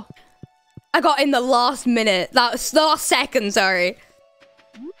 Oh. I got in the last minute. That was the last second, sorry.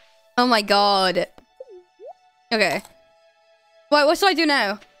 Oh my god. Okay. Wait, what should I do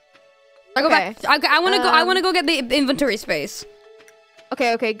now? I go back. I wanna go get the inventory space.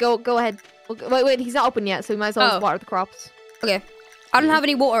 Okay, go ahead. Wait, he's not open yet, so we might as well just water the crops. Okay. I don't have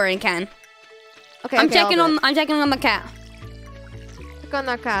any water in can. Okay, I'm checking on the cat. Check on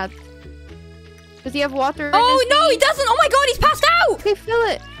that cat. Does he have water? Oh no, he doesn't! Oh my god, he's passed out! Okay, fill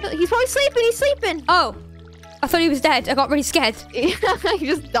it. He's probably sleeping. He's sleeping. Oh, I thought he was dead. I got really scared. He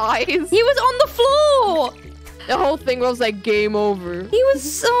just dies. He was on the floor. The whole thing was like game over. He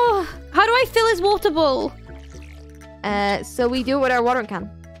was. How do I fill his water bowl? So we do it with our watering can.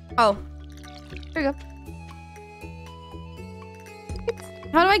 Oh, there you go.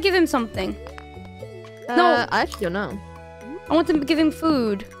 How do I give him something? No, I actually don't know. I want to give him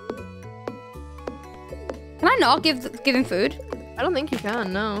food. Can I not give him food? I don't think you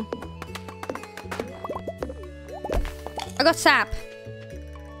can. No. I got sap.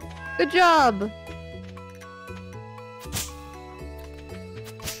 Good job.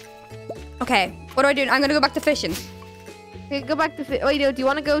 Okay, what do I do? I'm gonna go back to fishing. Okay, go back to wait. Do you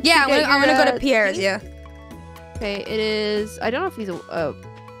want to go? Yeah, I'm gonna go to Pierre's. Yeah. Okay, it is. I don't know if he's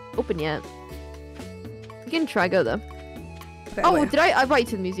open yet. You can try go though. Okay, oh, wait. did I brought you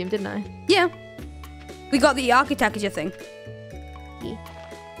to the museum, didn't I? Yeah. We got the architecture thing.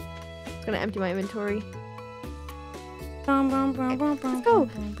 It's gonna empty my inventory. Okay, let's go.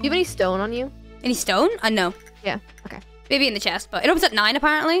 Do you have any stone on you? Any stone? No. Yeah. Okay. Maybe in the chest, but it opens at 9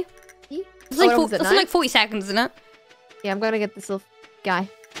 apparently. It's it like 40 seconds, isn't it? Yeah, I'm gonna get this little guy.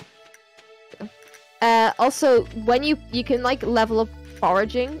 Also, when you can like level up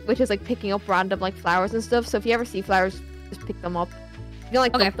foraging, which is like picking up random like flowers and stuff. So if you ever see flowers, just pick them up. You can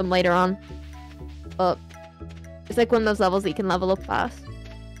like dump them later on. But it's like one of those levels that you can level up fast.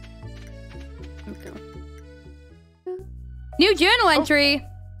 Okay. New journal entry.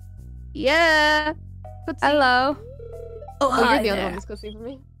 Yeah. Hello. Oh, you're the only one that's cutscene for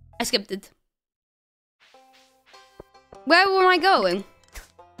me. I skipped it. Where am I going?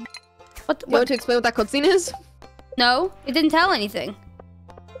 What? You want to explain what that cutscene is? No, it didn't tell anything.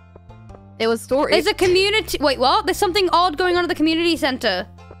 It was story. There's a community. Wait, what? There's something odd going on at the community center.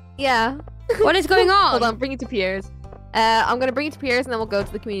 Yeah. What is going on? Hold on, bring it to Pierre's. I'm gonna bring it to Pierre's and then we'll go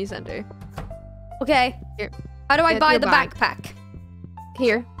to the community center. Okay. Here. How do I buy the backpack?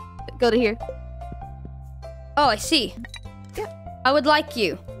 Here. Go to here. Oh, I see. Yeah. I would like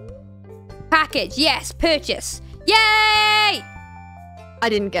you. Package. Yes. Purchase. Yay! I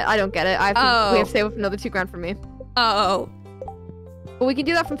don't get it. We have to save up another $2,000 for me. Oh. But we can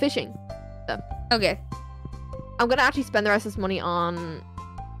do that from fishing. So. Okay. I'm gonna actually spend the rest of this money on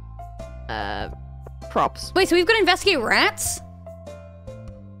props. Wait, so we've got to investigate rats?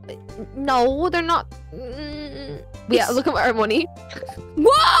 No, they're not. Yeah, look at our money.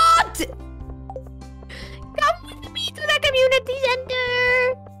 What? Come with me to the community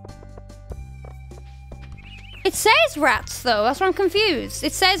center. It says rats, though. That's why I'm confused.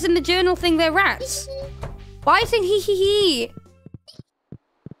 It says in the journal thing they're rats. Why is it he?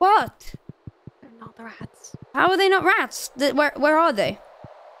 What? They're not the rats. How are they not rats? Where are they?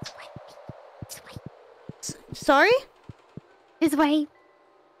 This way. Sorry? This way.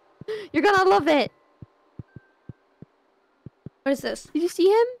 You're gonna love it. What is this? Did you see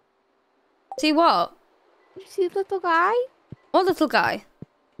him? See what? Did you see the little guy? What little guy?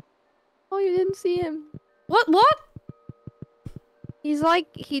 Oh, you didn't see him. What? What? He's like,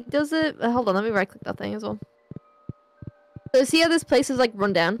 he does it. Hold on, let me right click that thing as well. So see how this place is like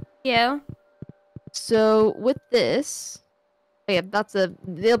run down? Yeah. So with this, oh yeah,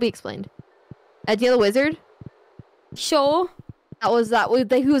 they'll be explained. Do you know the wizard? Sure. He was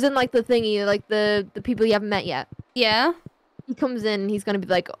in like the thingy, like the people you haven't met yet. Yeah. He comes in, he's gonna be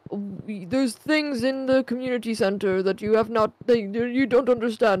like, there's things in the community center that you have not, you don't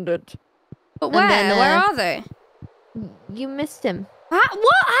understand it. But where? Where are they? You missed him. What?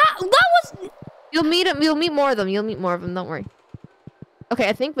 That was... You'll meet him. You'll meet more of them. Don't worry. Okay,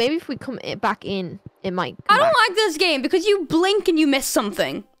 I think maybe if we come back in, it might come I don't back. like this game because you blink and you miss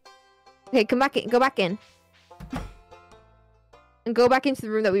something. Okay, come back in. Go back in. And go back into the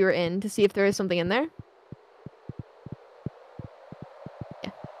room that we were in to see if there is something in there.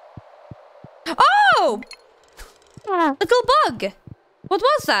 Yeah. Oh! Little bug. What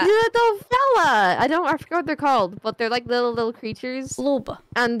was that? Little fella. I forget what they're called, but they're like little creatures. Blob.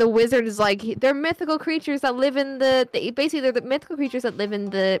 And the wizard is like, they're mythical creatures that live in basically they're the mythical creatures that live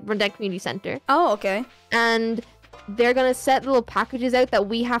in the Rundown Community Center. Oh, okay. And they're gonna set little packages out that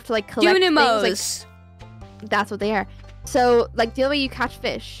we have to like collect Dunimos. things. Like, that's what they are. So like the way you catch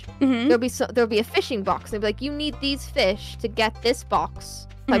fish, there'll be a fishing box. They'll be like, you need these fish to get this box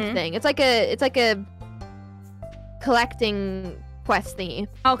type thing. It's like a collecting quest thingy.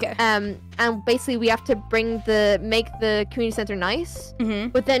 Okay. And basically we have to make the community center nice.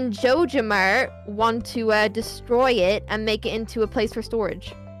 But then Jojamar want to destroy it and make it into a place for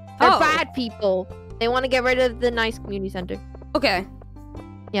storage. They're bad people. They want to get rid of the nice community center. Okay.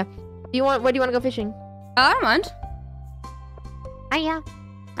 Yeah. Where do you want to go fishing? I don't mind. Hiya.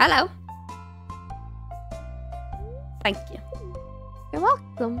 Hello. Thank you. You're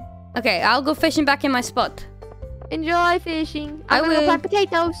welcome. Okay, I'll go fishing back in my spot. Enjoy fishing. I I'm gonna will. go plant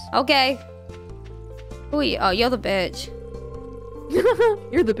potatoes. Okay. Oh, you're the bitch.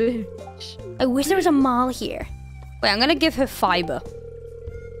 You're the bitch. I wish there was a mall here. Wait, I'm gonna give her fiber.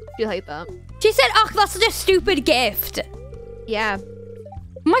 You hate that. She said, "Oh, that's such a stupid gift." Yeah.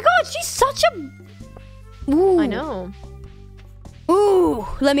 Oh my god, she's such a... Ooh. I know. Ooh,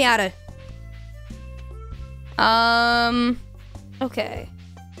 let me at her. Okay.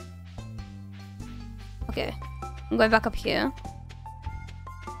 Okay. I'm going back up here.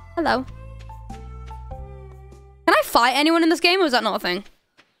 Hello. Can I fight anyone in this game, or is that not a thing?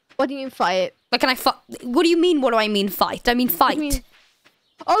 What do you mean fight? Like, can I fight? What do you mean, what do I mean fight? I mean fight.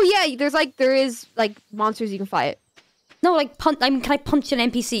 Oh yeah, there is like monsters you can fight. No, like punch. I mean, can I punch an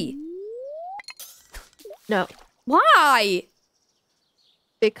NPC? No. Why?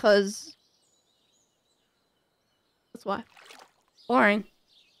 Because that's why. Boring.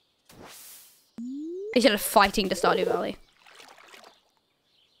 They should have fighting to Stardew Valley.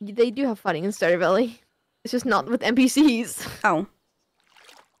 They do have fighting in Stardew Valley. It's just not with NPCs. Oh.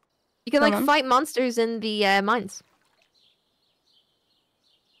 You can fight monsters in the mines.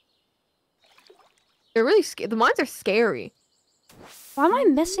 They're really scary. The mines are scary. Why am I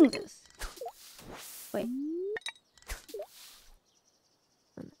missing this? Wait.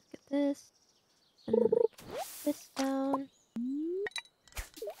 Get this. And then like this down.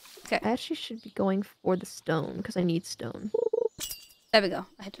 Okay. I actually should be going for the stone because I need stone. There we go.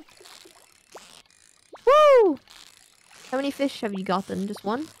 I had to... Woo! How many fish have you got then? Just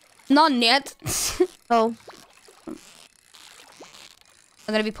one? None yet. Oh. I'm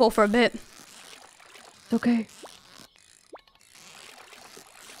gonna be poor for a bit. Okay.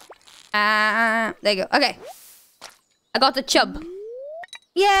 There you go. Okay. I got the chub.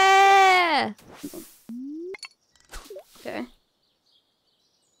 Yeah! Okay.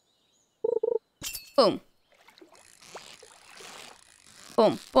 Boom.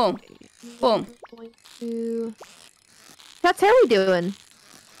 Boom. Boom. Boom. That's how we doing.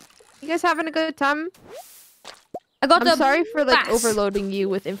 You guys having a good time? I'm sorry for like overloading you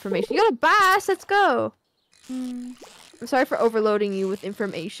with information. You got a bass. Let's go. I'm sorry for overloading you with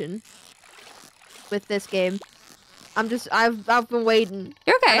information with this game. I've been waiting.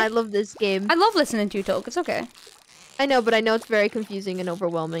 You're okay. And I love this game. I love listening to you talk. It's okay. I know, but I know it's very confusing and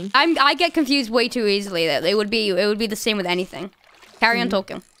overwhelming. I get confused way too easily. That it would be the same with anything. Carry on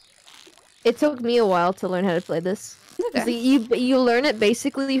talking. It took me a while to learn how to play this. Okay. You learn it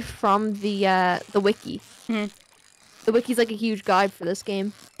basically from the wiki. The wiki's like a huge guide for this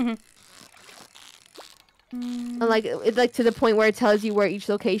game. And like to the point where it tells you where each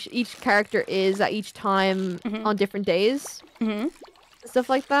character is at each time on different days. stuff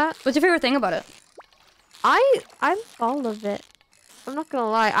like that. What's your favorite thing about it? I'm all of it. I'm not gonna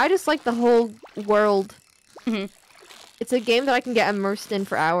lie. I just like the whole world. It's a game that I can get immersed in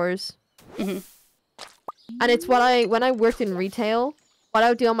for hours. And it's what when I worked in retail, what I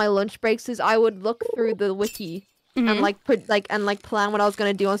would do on my lunch breaks is I would look through the wiki and plan what I was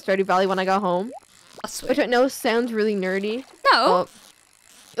gonna do on Stardew Valley when I got home. That's sweet. Which I know sounds really nerdy. No.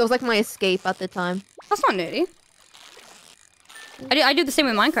 It was like my escape at the time. That's not nerdy. I do the same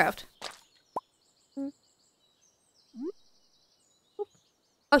with Minecraft.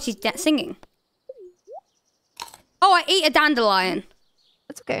 Oh, she's singing. Oh, I ate a dandelion.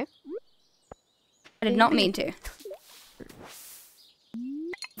 That's okay. I did not mean to. I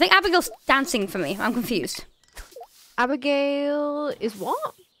think Abigail's dancing for me. I'm confused. Abigail is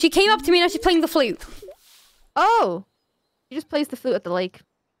what? She came up to me and now she's playing the flute. Oh. She just plays the flute at the lake.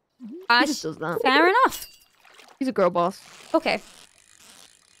 She just does that. Fair enough. She's a girl boss. Okay.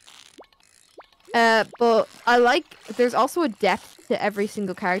 But I like, there's also a depth to every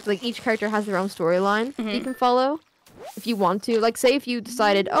single character. Like, each character has their own storyline you can follow if you want to. Like, say if you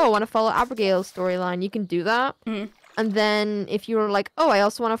decided, oh, I want to follow Abigail's storyline, you can do that. And then if you were like, oh, I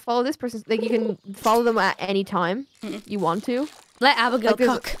also want to follow this person, like, you can follow them at any time you want to. Let Abigail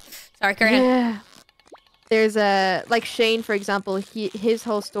cook. Sorry, carry on. Yeah. There's like Shane, for example, his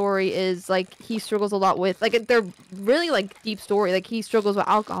whole story is like he struggles a lot with like they're really like deep story. Like he struggles with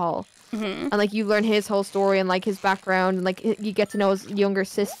alcohol, and like you learn his whole story and like his background, and like you get to know his younger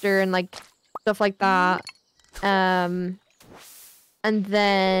sister and like stuff like that. And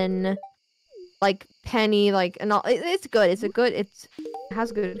then like Penny, like and all, it's good. It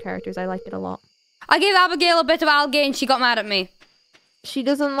has good characters. I like it a lot. I gave Abigail a bit of algae and she got mad at me. She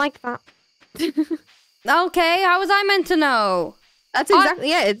doesn't like that. Okay, how was I meant to know? That's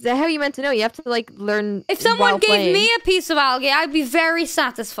exactly it's how you meant to know. You have to like learn. If someone gave me a piece of algae, I'd be very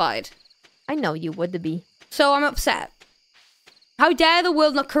satisfied. I know you would be. So I'm upset. How dare the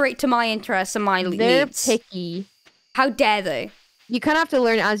world not create to my interests and my needs? They're picky. How dare they? You kind of have to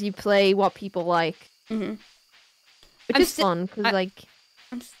learn as you play what people like. Which is fun because like.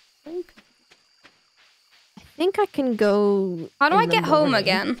 I think I can go. How do I get home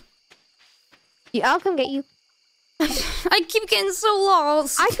again? I'll come get you. I keep getting so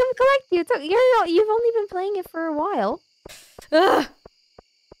lost. I come collect you. You've only been playing it for a while. Ugh.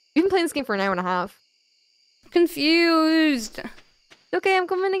 You've been playing this game for an hour and a half. Confused. Okay, I'm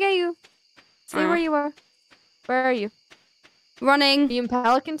coming to get you. Stay where you are. Where are you? Running. Are you in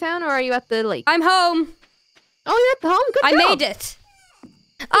Pelican Town or are you at the lake? I'm home. Oh, you're at the home? Good job. I made it.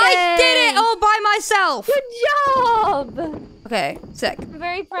 Yay. I did it all by myself. Good job. Okay, sick. I'm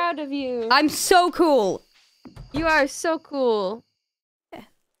very proud of you. I'm so cool. You are so cool. Yeah.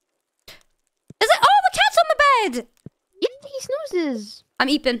 Is it? Oh, the cat's on the bed. Yeah, he snoozes. I'm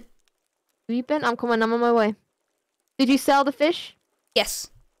eating. You eating? I'm coming. I'm on my way. Did you sell the fish? Yes.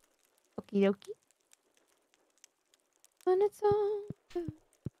 Okie dokie. When it's all good.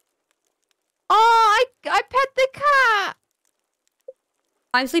 Oh, I pet the cat.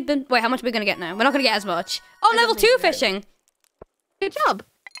 I'm sleeping. Wait, how much are we gonna get now? We're not gonna get as much. Oh, level 2 fishing. Good job.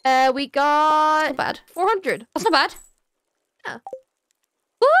 We got not bad. 400. That's not bad. Yeah.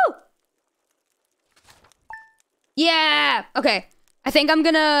 Woo! Yeah. Okay. I think I'm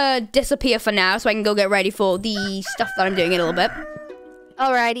gonna disappear for now so I can go get ready for the stuff that I'm doing in a little bit.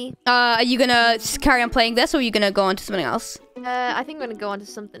 Alrighty. Are you gonna carry on playing this or are you gonna go on to something else? I think I'm gonna go on to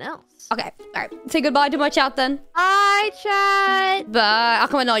something else. Okay. Alright. Say goodbye to my chat then. Bye, chat. Bye. I'll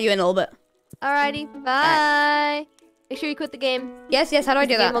come and annoy you in a little bit. Alrighty. Bye. Make sure you quit the game. Yes. How do I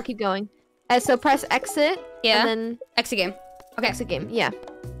do that? The game will keep going. So press exit. Yeah. And then exit game. Okay. Exit game. Yeah.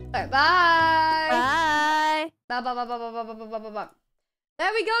 Alright. Bye. Bye. Bye. Bye.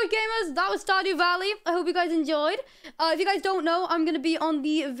 There we go, gamers. That was Stardew Valley. I hope you guys enjoyed. If you guys don't know, I'm gonna be on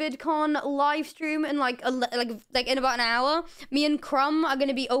the VidCon live stream in like in about an hour. Me and Crumb are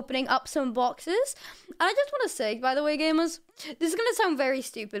gonna be opening up some boxes. And I just want to say, by the way, gamers, this is gonna sound very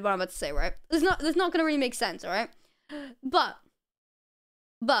stupid what I'm about to say, right? This is not gonna really make sense, all right? But,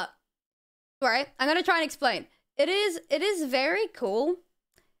 right? I'm gonna try and explain. It is very cool.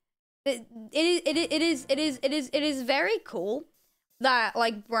 It is very cool that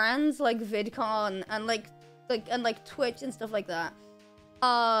like brands like VidCon and like Twitch and stuff like that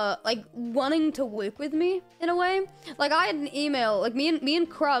like wanting to work with me in a way. Like I had an email, like me and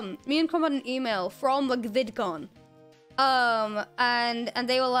Crumb had an email from like VidCon. And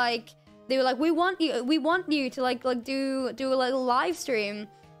they were like we want you to like do like a live stream.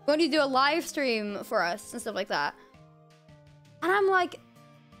 We want you to do a live stream for us and stuff like that. And I'm like,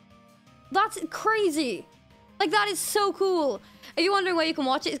 that's crazy. Like that is so cool. If you're wondering where you can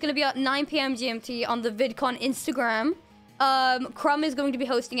watch it, it's going to be at 9 p.m. GMT on the VidCon Instagram. Crumb is going to be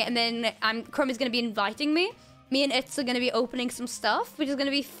hosting it, and then Crumb is going to be inviting me. Me and Itz are going to be opening some stuff, which is going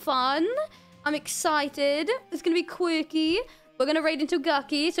to be fun. I'm excited. It's going to be quirky. We're going to raid into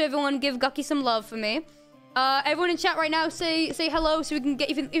Guqqie, so everyone give Guqqie some love for me. Everyone in chat right now, say hello so we can get...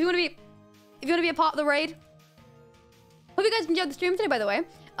 If you want to be a part of the raid. Hope you guys enjoyed the stream today, by the way.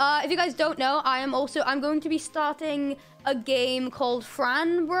 If you guys don't know, I'm going to be starting a game called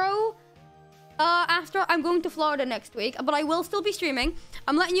Fran Bro. After I'm going to Florida next week, but I will still be streaming.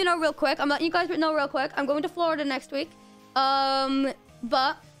 I'm letting you know real quick. I'm letting you guys know real quick. I'm going to Florida next week. But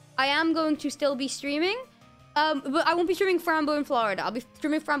I am going to still be streaming. But I won't be streaming Frambo in Florida. I'll be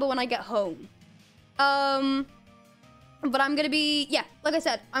streaming Frambo when I get home. But I'm gonna be, yeah, like I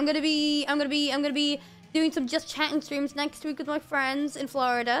said, I'm gonna be doing some just chatting streams next week with my friends in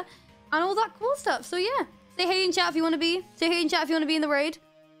Florida and all that cool stuff. So yeah, say hey in chat if you want to be. Say hey in chat if you want to be in the raid.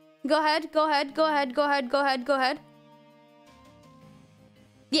 Go ahead.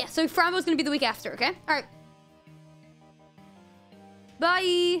 Yeah, so Frambo's gonna be the week after, okay? All right.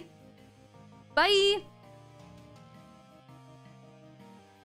 Bye. Bye.